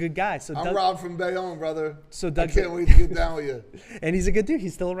Doug's a good guy. So I'm Rob from Bayonne, brother. So Doug, I can't wait to get down with you. And he's a good dude.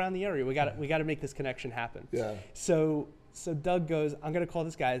 He's still around the area. We got to make this connection happen. Yeah. So Doug goes, I'm going to call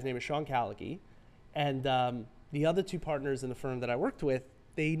this guy. His name is Sean Callaghy, and the other 2 partners in the firm that I worked with,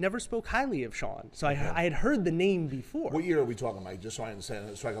 they never spoke highly of Sean. So I had heard the name before. What year are we talking, Mike? Just so I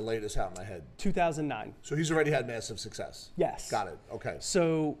understand, so I can lay this out in my head. 2009. So he's already had massive success. Yes. Got it. Okay.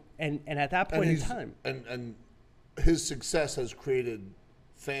 So and at that point in time, and his success has created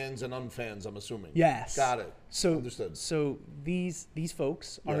fans and unfans, I'm assuming. Yes. Got it. So understood. So these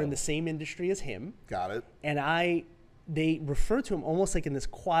folks are in the same industry as him. Got it. And they refer to him almost like in this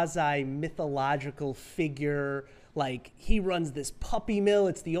quasi mythological figure. Like, he runs this puppy mill.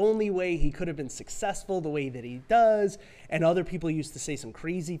 It's the only way he could have been successful the way that he does. And other people used to say some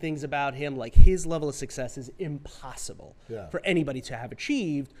crazy things about him. Like, his level of success is impossible for anybody to have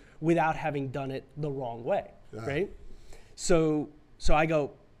achieved without having done it the wrong way, right? So I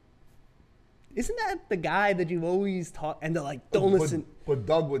go, isn't that the guy that you always talk? And they're like, don't listen. But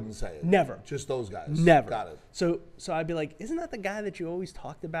Doug wouldn't say it. Never. Just those guys. Never. Got it. So I'd be like, isn't that the guy that you always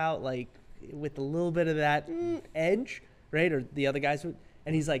talked about, like, with a little bit of that edge, right? Or the other guys would,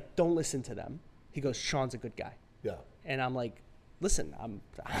 and he's like, don't listen to them. He goes, Sean's a good guy. Yeah. And I'm like, listen,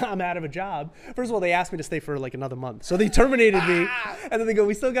 I'm out of a job. First of all, they asked me to stay for like another month. So they terminated me. And then they go,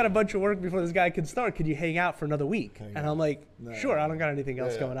 we still got a bunch of work before this guy can start. Could you hang out for another week? And I'm like, sure, I don't got anything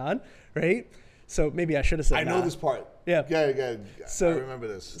else going on, right? So maybe I should have said I know this part. Yeah. Yeah. So, I remember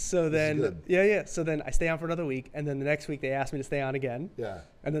this. So then, So then I stay on for another week, and then the next week they asked me to stay on again. Yeah.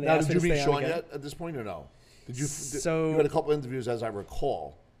 And then they asked me to stay on again. Did you meet Sean yet at this point or no? Did you? You had a couple interviews, as I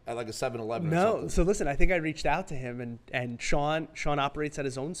recall, at like a 7-Eleven. No. Or something. So listen, I think I reached out to him, and Sean operates at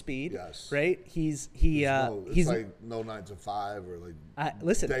his own speed. Yes. Right. He's like no 9 to 5 or like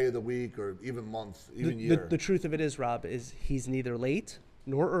day of the week or even month, even year. The truth of it is, Rob, is he's neither late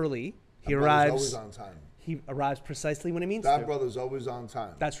nor early. He arrives always on time. He arrives precisely when he means to. That brother's always on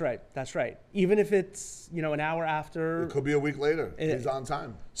time. That's right. Even if it's, an hour after. It could be a week later. He's on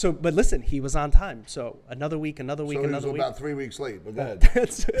time. So, but listen, he was on time. So another week, another week. So he was about 3 weeks late, but go ahead.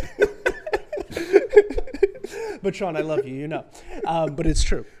 But Sean, I love you, but it's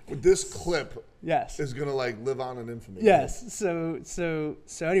true. But this clip yes. is going to live on in infamy. Yes. So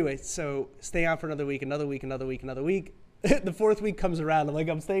anyway, stay on for another week. The 4th week comes around.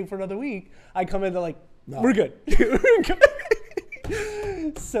 I'm staying for another week. I come in, they're like, no. We're good.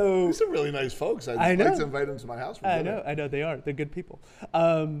 So these are really nice folks. I'd like to invite them to my house. I know they are. They're good people.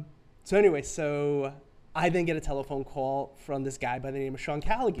 So anyway, I then get a telephone call from this guy by the name of Sean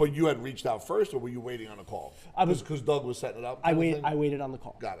Callaghy. But you had reached out first, or were you waiting on a call? Because Doug was setting it up. I waited on the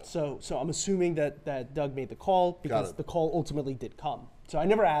call. Got it. So I'm assuming that Doug made the call because the call ultimately did come. So I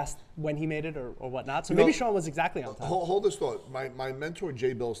never asked when he made it or whatnot. So maybe Sean was exactly on time. Hold this thought. My mentor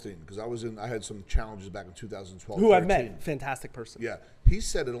Jay Bilstein, because I had some challenges back in 2012. Who I've met, fantastic person. Yeah, he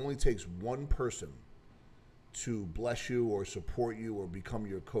said it only takes one person to bless you or support you or become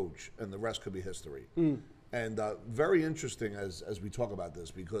your coach, and the rest could be history. And very interesting as we talk about this,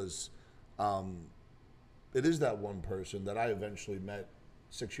 because it is that one person that I eventually met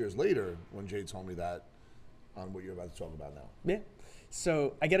 6 years later when Jay told me that on what you're about to talk about now. Yeah.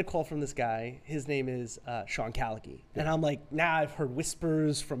 So I get a call from this guy. His name is Sean Callaghy. And I'm like, now I've heard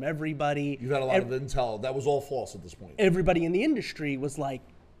whispers from everybody. You've had a lot of intel. That was all false at this point. Everybody in the industry was like,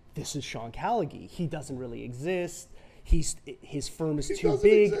 this is Sean Callaghy. He doesn't really exist. His firm is too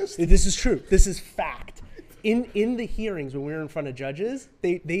big. This is true. This is fact. In the hearings when we were in front of judges,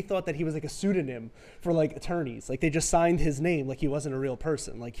 they thought that he was like a pseudonym for like attorneys. Like they just signed his name like he wasn't a real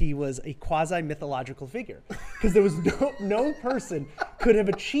person. Like he was a quasi-mythological figure. Because there was no person could have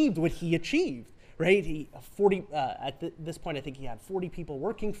achieved what he achieved. Right? At this point, I think he had 40 people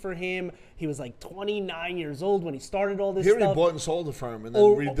working for him. He was like 29 years old when he started all this stuff. He bought and sold the firm and then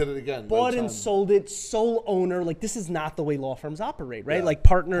redid it again. Bought and sold it, sole owner. Like this is not the way law firms operate, right? Yeah. Like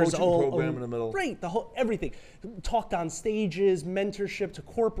partners own program in the middle. Right, the whole everything. Talked on stages, mentorship to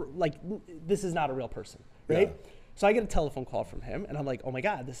corporate. Like this is not a real person, right? Yeah. So I get a telephone call from him, and I'm like, oh my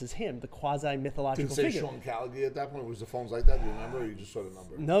God, this is him, the quasi-mythological figure. Did it say Sean Callaghy at that point? Was the phones like that? Do you remember, or you just saw the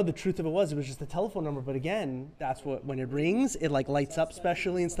number? No, the truth of it was just a telephone number. But again, that's what, when it rings, it like lights up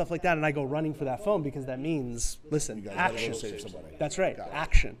specially and stuff like that. And I go running for that phone because that means, listen, action. Save somebody. That's right,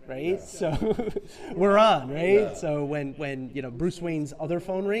 action, right? Yeah. So we're on, right? Yeah. So when Bruce Wayne's other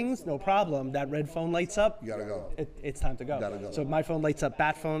phone rings, no problem. That red phone lights up. You gotta go. It's time to go. You gotta go. So my phone lights up,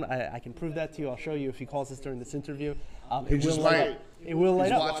 bat phone. I can prove that to you. I'll show you if he calls us during this interview. It will light up. It will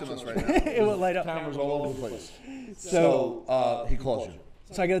light up. He's watching us right now. It will light up. Cameras all over the place. So he calls you.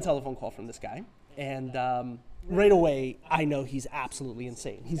 So I get a telephone call from this guy, and right away I know he's absolutely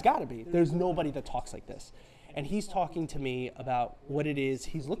insane. He's got to be. There's nobody that talks like this. And he's talking to me about what it is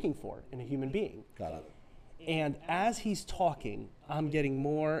he's looking for in a human being. Got it. And as he's talking, I'm getting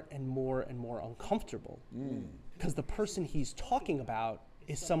more and more and more uncomfortable because the person he's talking about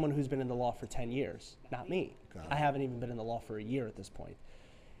is someone who's been in the law for 10 years, not me. I haven't even been in the law for a year at this point.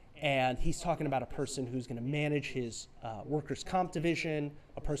 And he's talking about a person who's going to manage his workers' comp division,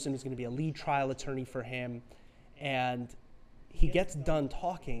 a person who's going to be a lead trial attorney for him. And he gets done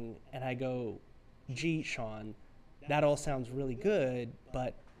talking, and I go, gee, Sean, that all sounds really good,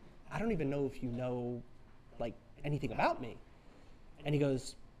 but I don't even know if you know like anything about me. And he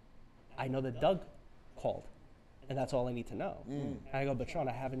goes, I know that Doug called, and that's all I need to know. And I go, but Sean,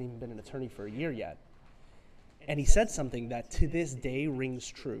 I haven't even been an attorney for a year yet. And he said something that to this day rings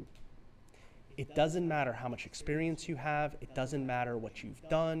true. It doesn't matter how much experience you have. It doesn't matter what you've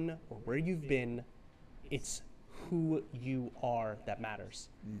done or where you've been. It's who you are that matters.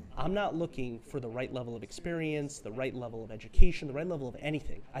 I'm not looking for the right level of experience, the right level of education, the right level of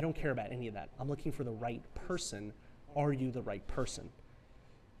anything. I don't care about any of that. I'm looking for the right person. Are you the right person?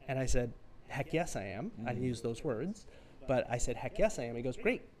 And I said, heck yes, I am. I didn't use those words, but I said, heck yes, I am. He goes,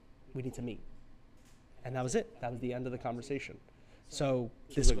 great, we need to meet. And that was it. That was the end of the conversation. So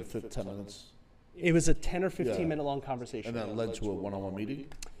this was like 10 minutes? It was a 10 or 15 minute long conversation. And that led to a one-on-one meeting?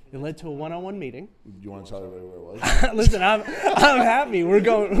 It led to a one-on-one meeting. Do you want to tell everybody where it was? Listen, I'm happy. We're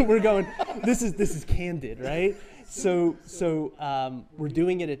going. This is candid, right? So we're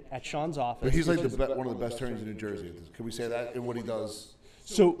doing it at Sean's office. But he's like one of the best attorneys in New Jersey. Can we say that in what he does?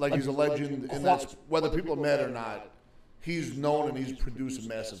 So like he's a legend, and that's whether people are mad or not. He's known and he's produced a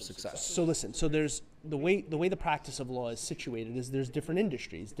massive success. So listen, so there's the way the practice of law is situated is there's different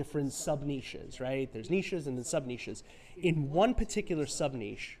industries, different sub-niches, right? There's niches and then sub-niches. In one particular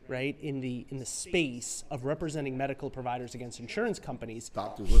sub-niche, right, in the space of representing medical providers against insurance companies,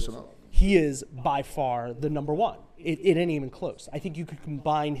 doctors, listen up. He is by far the number one. It ain't even close. I think you could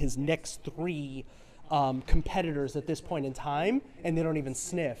combine his next three competitors at this point in time, and they don't even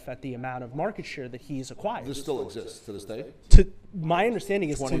sniff at the amount of market share that he's acquired. This still exists to this day? My understanding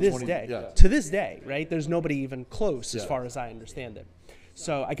is to this day. Yeah. To this day, right? There's nobody even close as far as I understand it.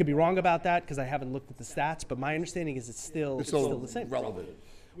 So I could be wrong about that because I haven't looked at the stats, but my understanding is it's still the same. Relevant.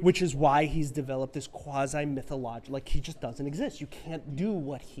 Which is why he's developed this quasi-mythological, like he just doesn't exist. You can't do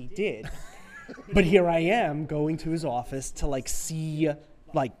what he did. But here I am going to his office to like see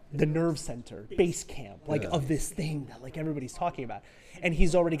like the nerve center, base camp, like of this thing that like everybody's talking about. And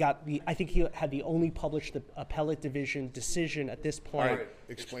he's already got I think he had the only published appellate division decision at this point. All right,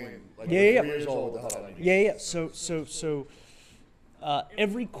 explain. Like 3 years old, what the hell I mean. So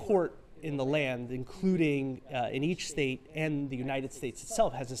every court in the land, including in each state and the United States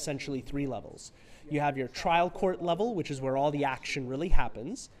itself, has essentially 3 levels. You have your trial court level, which is where all the action really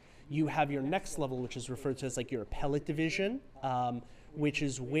happens. You have your next level, which is referred to as like your appellate division, which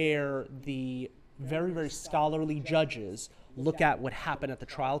is where the very, very scholarly judges look at what happened at the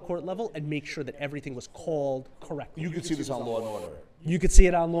trial court level and make sure that everything was called correctly. You can see this on Law and Order. You could see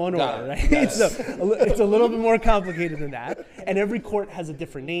it on Law and Order, right? Yes. So it's a little bit more complicated than that. And every court has a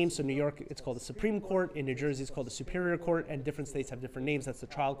different name. So New York, it's called the Supreme Court. In New Jersey, it's called the Superior Court. And different states have different names. That's the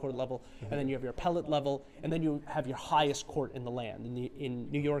trial court level. And then you have your appellate level. And then you have your highest court in the land.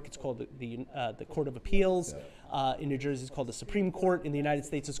 In New York, it's called the Court of Appeals. In New Jersey, it's called the Supreme Court. In the United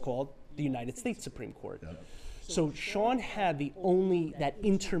States, it's called the United States Supreme Court. So Sean had that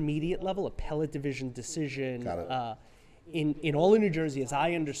intermediate level, appellate division decision. In all of New Jersey, as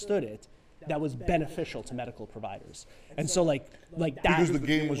I understood it, that was beneficial to medical providers. And so like that. Because the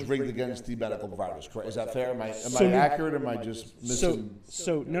game was rigged against the medical providers, correct? Is that fair? Am I accurate or am I just missing?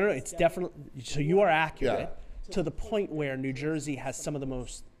 So no, it's definitely, so you are accurate to the point where New Jersey has some of the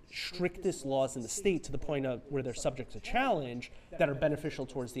most strictest laws in the state, to the point of where they're subject to challenge, that are beneficial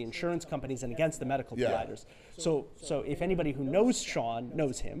towards the insurance companies and against the medical providers. So if anybody who knows Sean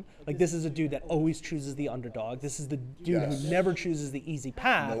knows him, like, this is a dude that always chooses the underdog. This is the dude who never chooses the easy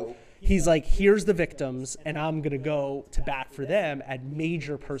path. He's like, here's the victims, and I'm going to go to bat for them at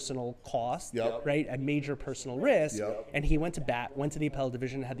major personal cost, right? At major personal risk. And he went to bat, went to the appellate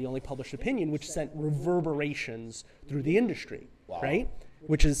division, had the only published opinion, which sent reverberations through the industry, right?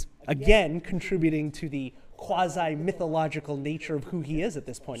 Which is, again, contributing to the quasi-mythological nature of who he is at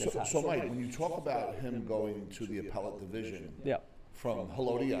this point in time. So, Mike, when you talk about him going to the appellate division, from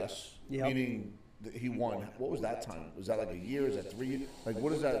hello to yes, meaning that he won, what was that time? Was that like a year? Is that 3 years? Like,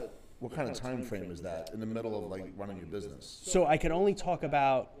 what is that? What kind of time frame is that in the middle of like running your business? So I can only talk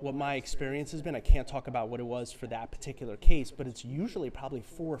about what my experience has been. I can't talk about what it was for that particular case, but it's usually probably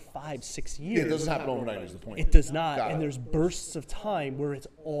 4, 5, 6 years. Yeah, it doesn't happen overnight is the point. It does not. And there's bursts of time where it's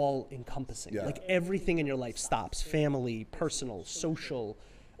all encompassing. Like, everything in your life stops. Family, personal, social,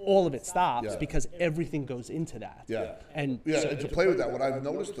 all of it stops because everything goes into that. And and to play with that, what I've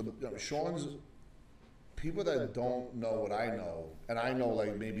noticed, Sean's, people that don't know what I know, and I know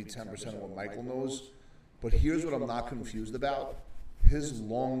like maybe 10% of what Michael knows, but here's what I'm not confused about: his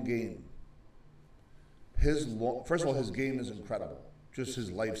long game. First of all, his game is incredible, just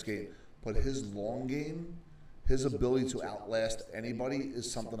his life's game. But his long game, his ability to outlast anybody,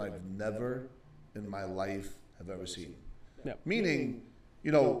 is something I've never in my life have ever seen. Meaning,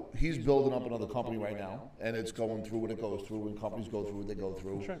 he's building up another company right now, and it's going through what it goes through, and companies go through what they go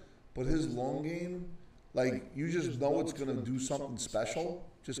through. But his long game, like, you just know it's going to do something special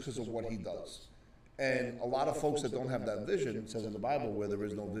just because of what he does. And a lot of folks that don't have that vision, it says in the Bible, where there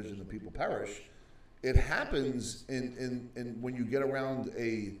is no vision, the people perish. It happens in when you get around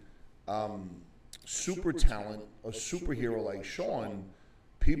a super talent, a superhero like Sean,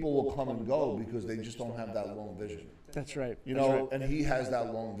 people will come and go because they just don't have that long vision. That's right. And he has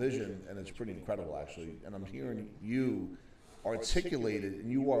that long vision, and it's pretty incredible, actually. And I'm hearing you articulate it, and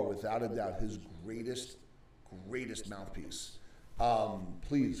you are without a doubt his greatest mouthpiece.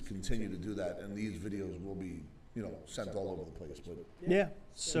 Please continue to do that, and these videos will be, sent all over the place. But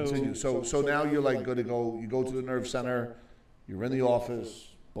continue. So now you're like good to go. You go to the nerve center. You're in the office.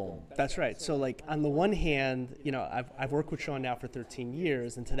 Boom. That's right. So, like, on the one hand, I've worked with Sean now for 13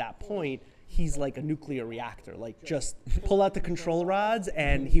 years, and to that point, he's like a nuclear reactor. Like, just pull out the control rods,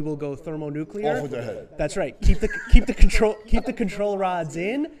 and he will go thermonuclear. Off with their head. That's right. Keep the control rods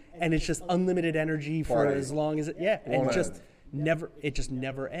in, and it's just unlimited energy for as long as it. And it just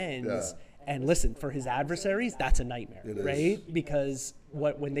never ends. And listen, for his adversaries, that's a nightmare, right? Because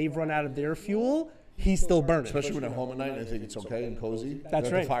when they've run out of their fuel, he's still burning. Especially when they're home at night and they think it's okay and cozy.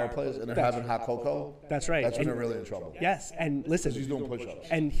 That's right. The fireplace and they're having hot cocoa. That's right. That's when they're really in trouble. Yes, and listen. He's doing push-ups.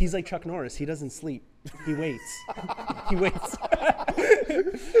 And he's like Chuck Norris. He doesn't sleep. He waits. He waits.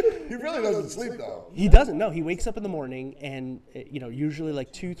 He really doesn't sleep, though. He doesn't. No, he wakes up in the morning, and usually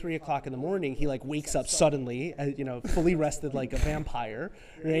like 2, 3 o'clock in the morning, he like wakes up suddenly, fully rested like a vampire,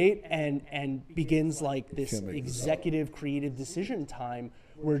 right? And begins like this executive creative decision time.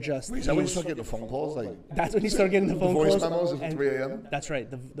 Wait, is that when you start getting the phone calls? That's when you start getting the phone calls. The voice memos at 3 a.m.? That's right.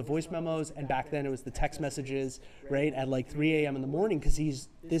 The voice memos, and back then it was the text messages, right, at like 3 a.m. in the morning, because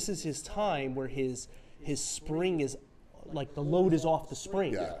this is his time where his spring is, like, the load is off the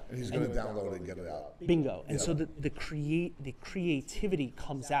spring. Yeah, and he's going to download it and get it out. Bingo. And so the creativity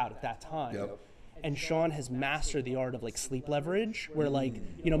comes out at that time. Yep. And Sean has mastered the art of like sleep leverage, where like,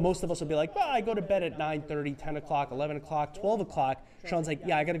 most of us will be like, I go to bed at 9:30, 10 o'clock, 11 o'clock, 12 o'clock. Sean's like,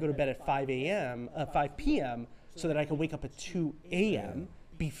 I got to go to bed at 5 p.m. so that I can wake up at 2 a.m.,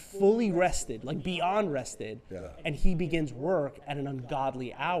 be fully rested, like beyond rested. And he begins work at an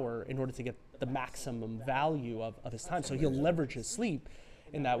ungodly hour in order to get the maximum value of his time. So he'll leverage his sleep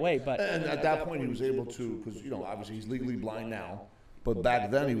in that way. And at that point he was able to, because obviously he's legally blind now. But back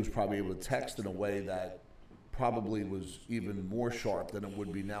then, he was probably able to text in a way that probably was even more sharp than it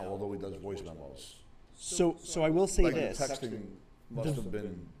would be now, although he does voice memos. So I will say Like this. the texting must have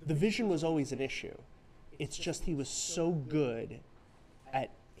been... The vision was always an issue. It's just he was so good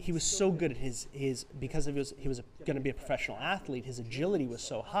at his because he was going to be a professional athlete. His agility was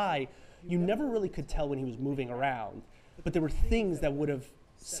so high, you never really could tell when he was moving around. But there were things that would have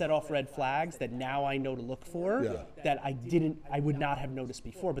set off red flags that now I know to look for that I would not have noticed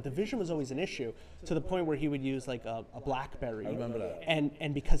before. But the vision was always an issue, to the point where he would use like a BlackBerry. I remember that.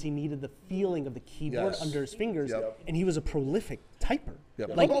 And because he needed the feeling of the keyboard under his fingers, and he was a prolific typer.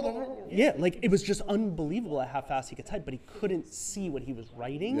 Like it was just unbelievable at how fast he could type, but he couldn't see what he was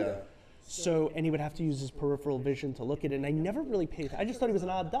writing. So, and he would have to use his peripheral vision to look at it, and I never really paid. I just thought he was an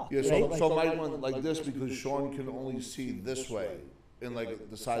odd duck. Yeah, right? so Mike went like this because Sean can only see this way, in like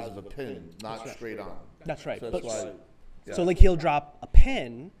the size of a pin, not straight on. That's right. So that's why. So like he'll drop a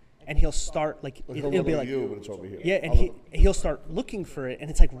pen, and he'll start like it'll be like you, but it's over here. Yeah, and he'll start looking for it, and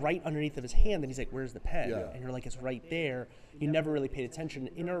it's like right underneath of his hand, and he's like, "Where's the pen?" And you're like, "It's right there." You never really paid attention.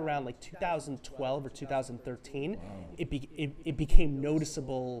 In or around like 2012 or 2013, it became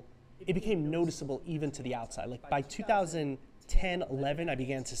noticeable. It became noticeable even to the outside. Like by 2010, 11, I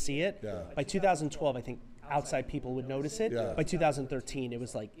began to see it. By 2012, I think outside people would notice it. By 2013, it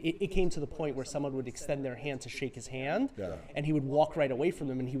was like it came to the point where someone would extend their hand to shake his hand, and he would walk right away from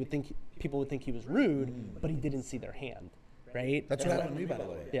them, and people would think he was rude, but he didn't see their hand. Right? That's what happened to me, by the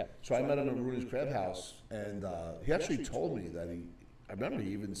way. Yeah. So I met him at Rudy's Crab House, and he actually told me that I remember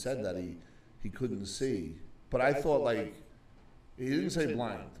he even said that he couldn't see. But I thought, like, he didn't say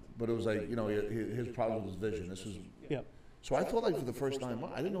blind, but it was like, you know, his problem was vision. This was... So I thought, like, for the first 9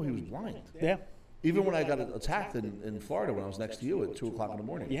 months, I didn't know he was blind. Yeah. Even when I got attacked in Florida when I was next to you at 2 o'clock in the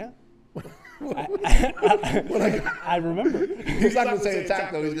morning. Yeah. I remember. He's not going to say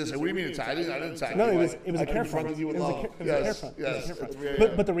attack, though. He's going to say, what do you mean attack? I didn't attack. No, you. it was a care front. You with love.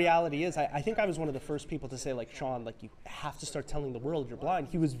 But the reality is, I think I was one of the first people to say, like, Sean, like, you have to start telling the world you're blind.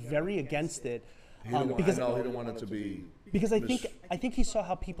 He was very against it. Because he didn't want it to be... Because I think he saw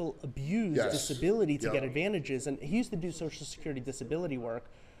how people abuse disability to get advantages. And he used to do Social Security disability work.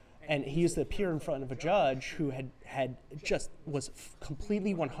 And he used to appear in front of a judge who was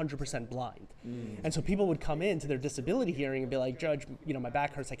completely 100% blind. And so people would come in to their disability hearing and be like, "Judge, you know, my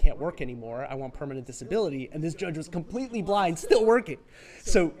back hurts, I can't work anymore, I want permanent disability." And this judge was completely blind, still working.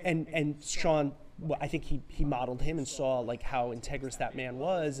 So, and Sean, well, I think he modeled him and saw like how integrous that man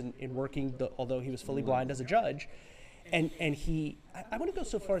was in working, although he was fully blind as a judge. And I wouldn't go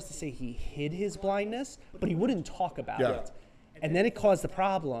so far as to say he hid his blindness, but he wouldn't talk about it. And then it caused the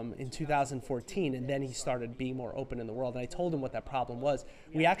problem in 2014, and then he started being more open in the world. And I told him what that problem was.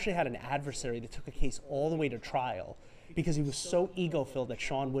 We actually had an adversary that took a case all the way to trial because he was so ego-filled that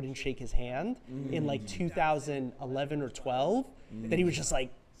Sean wouldn't shake his hand in like 2011 or 12 that he was just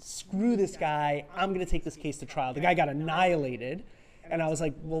like, screw this guy, I'm going to take this case to trial. The guy got annihilated. And I was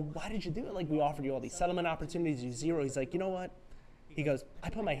like, well, why did you do it? Like, we offered you all these settlement opportunities, you zero. He's like, you know what? He goes, I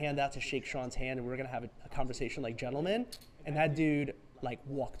put my hand out to shake Sean's hand, and we were going to have a conversation like gentlemen. And that dude, like,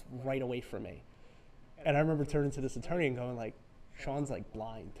 walked right away from me. And I remember turning to this attorney and going, like, Sean's, like,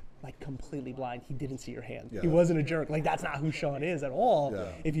 blind, like, completely blind. He didn't see your hand. He wasn't a jerk. Like, that's not who Sean is at all.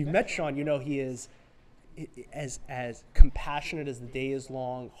 If you've met Sean, you know he is as compassionate as the day is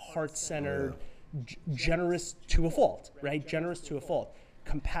long, heart-centered, generous to a fault, right? Generous to a fault.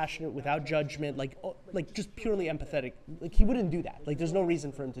 Compassionate, without judgment, like just purely empathetic. Like, he wouldn't do that. Like, there's no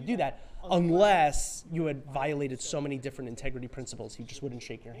reason for him to do that unless you had violated so many different integrity principles. He just wouldn't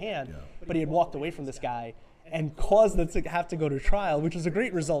shake your hand. But he had walked away from this guy and caused them to have to go to trial, which was a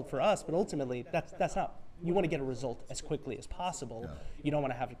great result for us. But ultimately, that's not. You want to get a result as quickly as possible. You don't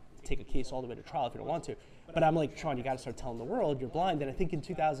want to have to take a case all the way to trial if you don't want to. But I'm like, Sean, you got to start telling the world you're blind. And I think in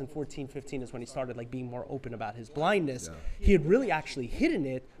 2014, 15 is when he started like being more open about his blindness. He had really actually hidden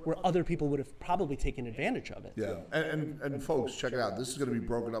it where other people would have probably taken advantage of it. And folks, check it out. This is going to be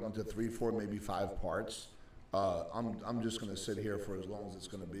broken up into 3, 4, maybe 5 parts. I'm just going to sit here for as long as it's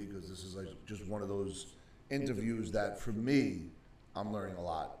going to be because this is like just one of those interviews that for me, I'm learning a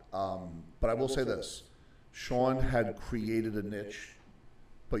lot. But I will say this. Sean had created a niche.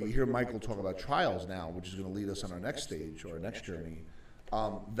 But you hear Michael talk about trials now, which is going to lead us on our next stage or our next journey.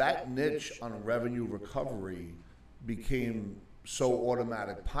 That niche on revenue recovery became so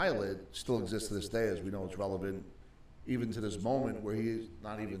automatic pilot, still exists to this day, as we know it's relevant even to this moment where he's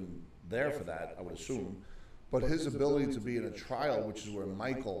not even there for that, I would assume. But his ability to be in a trial, which is where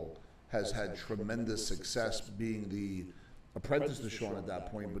Michael has had tremendous success being the apprentice to Sean at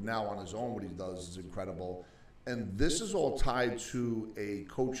that point, but now on his own what he does is incredible. And this is all tied to a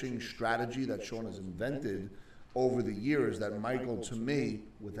coaching strategy that Sean has invented over the years that Michael, to me,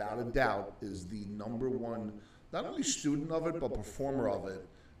 without a doubt, is the #1, not only student of it, but performer of it.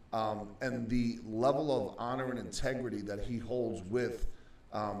 And the level of honor and integrity that he holds with,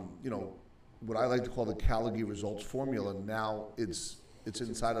 what I like to call the Caligie results formula. Now it's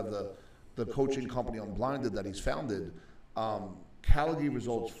inside of the coaching company Unblinded that he's founded. Caligie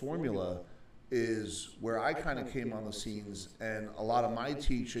results formula is where I kind of came on the scenes, and a lot of my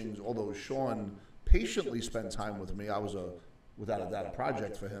teachings, although Sean patiently spent time with me, I was without a doubt, a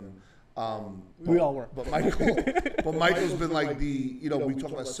project for him. We all were. But Michael's been like we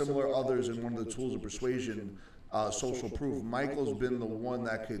talk about similar others in one of the tools of persuasion, social proof. Michael's been the one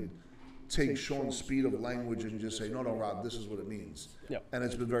that could take Sean's speed of language and just say, no, Rob, this is what it means. Yep. And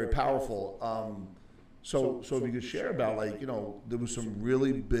it's been very powerful. So if you could share about, there was some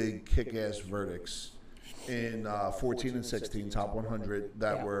really big kick-ass verdicts in 14 and 16, top 100,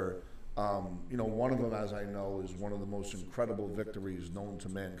 that were, one of them, as I know, is one of the most incredible victories known to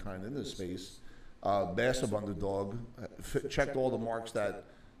mankind in this space. Massive underdog, checked all the marks that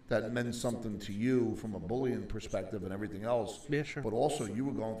meant something to you from a bullying perspective and everything else. Yeah, sure. But also, you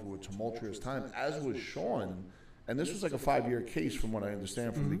were going through a tumultuous time, as was Sean. And this was like a 5-year case, from what I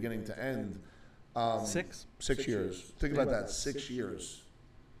understand, from beginning to end. 6 years. Think about that. 6 years.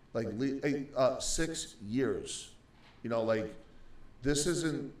 6 years. This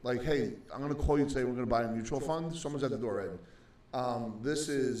isn't like, hey, I'm going to call you today, we're going to buy a mutual fund. Someone's at the door, Ed. This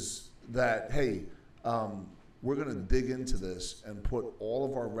is that, hey, we're going to dig into this and put all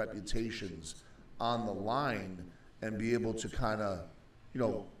of our reputations on the line and be able to kind of,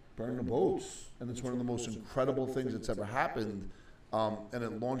 burn the boats. And it's one of the most incredible things that's ever happened. And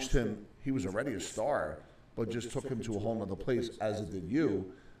it launched him. He was already a star, but just took him to a whole nother place, as it did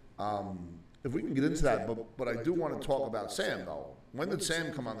you. If we can get into that, but I do want to talk about Sam, though. When did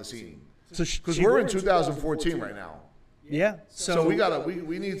Sam come on the scene? Because we're in 2014 right now. Yeah. So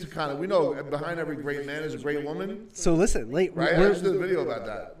we need to kind of, we know behind every great man is a great woman. So listen, right? I just did a video about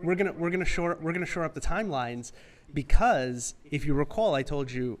that. We're gonna shore up the timelines, because if you recall, I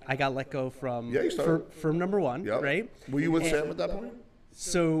told you I got let go from firm #1, yep. Right? Were you with Sam at that point?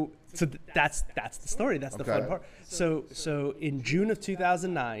 So that's the story. That's the fun part. So in June of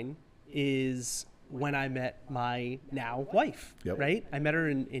 2009 is when I met my now wife. Yep. Right? I met her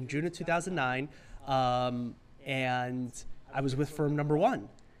in June of 2009. And I was with firm #1.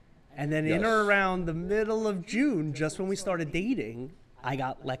 And then in or around the middle of June, just when we started dating, I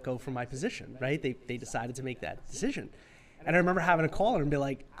got let go from my position, right? They decided to make that decision. And I remember having a call and be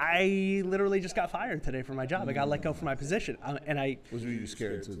like, I literally just got fired today from my job. I got let go from my position. Was you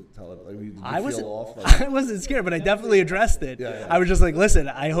scared to tell it? Did you I feel wasn't scared, but I definitely addressed it. Yeah. I was just like, listen,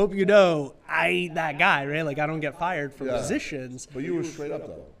 I hope you know I ain't that guy, right? Like, I don't get fired from positions. But you were straight up,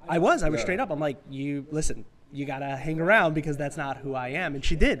 though. I was straight up. I'm like, listen, you got to hang around, because that's not who I am. And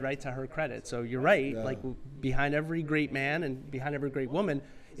she did, right, to her credit. So you're right. Yeah. Like, behind every great man and behind every great woman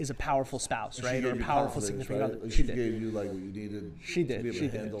is a powerful spouse, right? Or a powerful significant other. She gave you like what you needed. She did. To be able She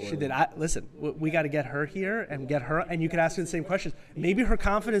to handle did. She it. did. Listen, we got to get her here and get her. And you could ask her the same questions. Maybe her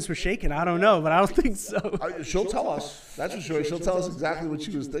confidence was shaken. I don't know, but I don't think so. She'll tell us. That's for sure. She'll tell us exactly what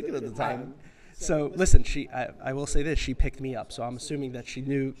she was thinking at the time. So listen, I will say this: she picked me up. So I'm assuming that she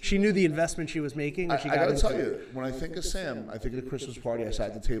knew the investment she was making. When she got I gotta into tell you, when I think of Sam, I think of the Christmas party. I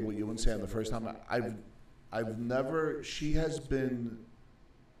sat at the table with you and Sam the first time. I've never. She has been,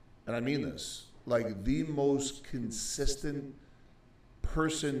 and I mean this, like the most consistent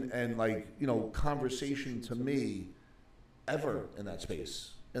person and conversation to me ever in that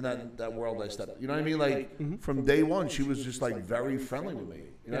space, in that world I stepped. You know what I mean? Like from day one, she was just like very friendly with me.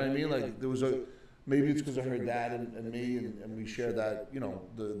 You know what I mean? Like there was maybe it's because of her dad and me, and we share that,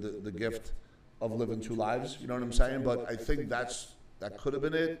 the gift of living two lives. You know what I'm saying? But I think that could have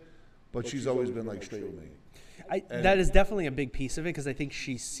been it. But she's always been like straight with me. That is definitely a big piece of it, because I think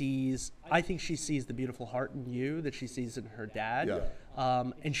she sees the beautiful heart in you that she sees in her dad.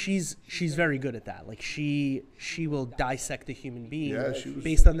 Yeah. And she's very good at that. Like she will dissect a human being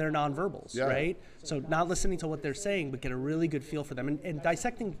based on their nonverbals, right? So not listening to what they're saying, but get a really good feel for them. And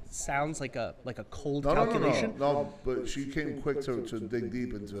dissecting sounds like a cold calculation. No, but she came quick to dig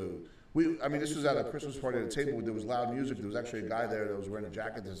deep into. This was at a Christmas party at a table where there was loud music. There was actually a guy there that was wearing a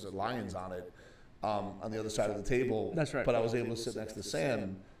jacket that said Lions on it. On the other side of the table. That's right. But I was able to sit next to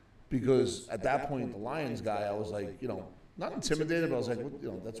Sam, because at that point, the Lions guy, I was like, not intimidated, but I was like,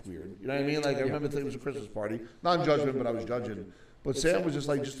 that's weird. You know what I mean? Like, I remember thinking it was a Christmas party. Not in judgment, but I was judging. But Sam was just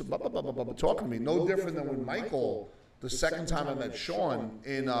like, talking to me. No different than when Michael, the second time I met Sean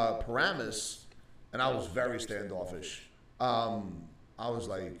in Paramus, and I was very standoffish. I was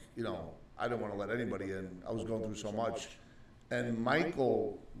like, I didn't want to let anybody in. I was going through so much. And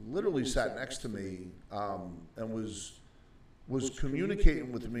Michael literally sat next to me and was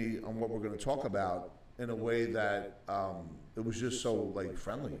communicating with me on what we're going to talk about in a way that it was just so like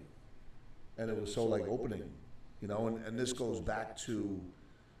friendly, and it was so like opening, you know. And this goes back to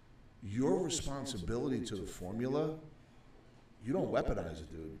your responsibility to the formula. You don't weaponize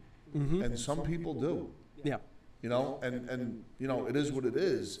it, dude. And some people do. Yeah. You know, and you know, it is what it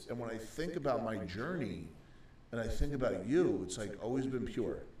is. And when I think about my journey, and I think about you, it's like always been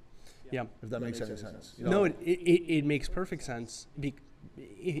pure. Yeah. If that makes any sense. You know? No, it makes perfect sense.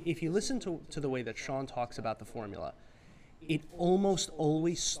 If you listen to the way that Sean talks about the formula, it almost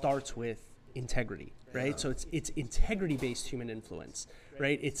always starts with integrity, right? Yeah. So it's integrity-based human influence,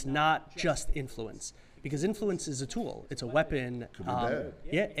 right? It's not just influence. Because influence is a tool. It's a weapon. Could be bad.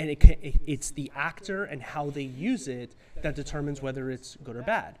 Yeah, and it's the actor and how they use it that determines whether it's good or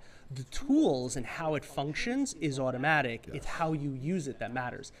bad. The tools and how it functions is automatic. Yes. It's how you use it that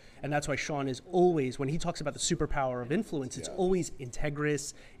matters. And that's why Sean is always, when he talks about the superpower of influence, it's always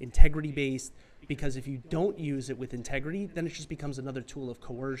integrous, integrity-based, because if you don't use it with integrity, then it just becomes another tool of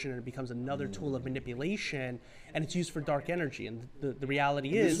coercion, and it becomes another tool of manipulation, and it's used for dark energy. And the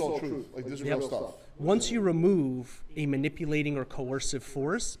reality is, this is all truth. Like, this is real stuff. Once you remove a manipulating or coercive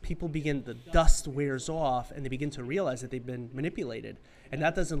force, people begin, the dust wears off, and they begin to realize that they've been manipulated. And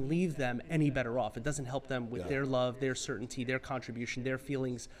that doesn't leave them any better off. It doesn't help them with their love, their certainty, their contribution, their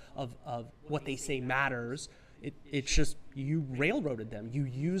feelings of what they say matters. It's just, you railroaded them. You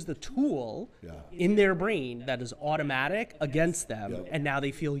use the tool in their brain that is automatic against them, and now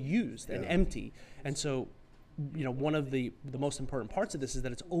they feel used and empty. And so, you know, one of the most important parts of this is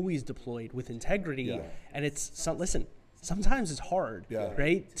that it's always deployed with integrity. And it's, listen, sometimes it's hard,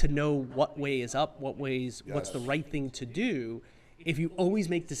 right, to know what way is up, what's the right thing to do. If you always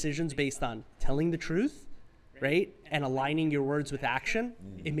make decisions based on telling the truth, right, and aligning your words with action,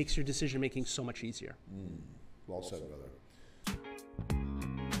 it makes your decision making so much easier. Well said, brother.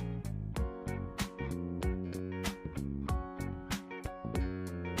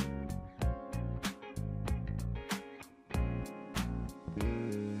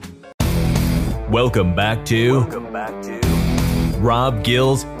 Welcome back to Rob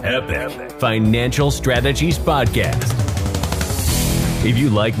Gill's Epic Financial Strategies Podcast. If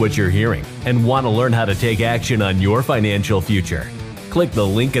you like what you're hearing and want to learn how to take action on your financial future, click the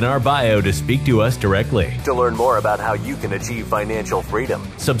link in our bio to speak to us directly. To learn more about how you can achieve financial freedom,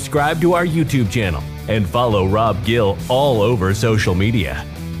 subscribe to our YouTube channel and follow Rob Gill all over social media.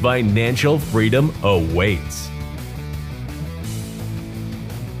 Financial freedom awaits.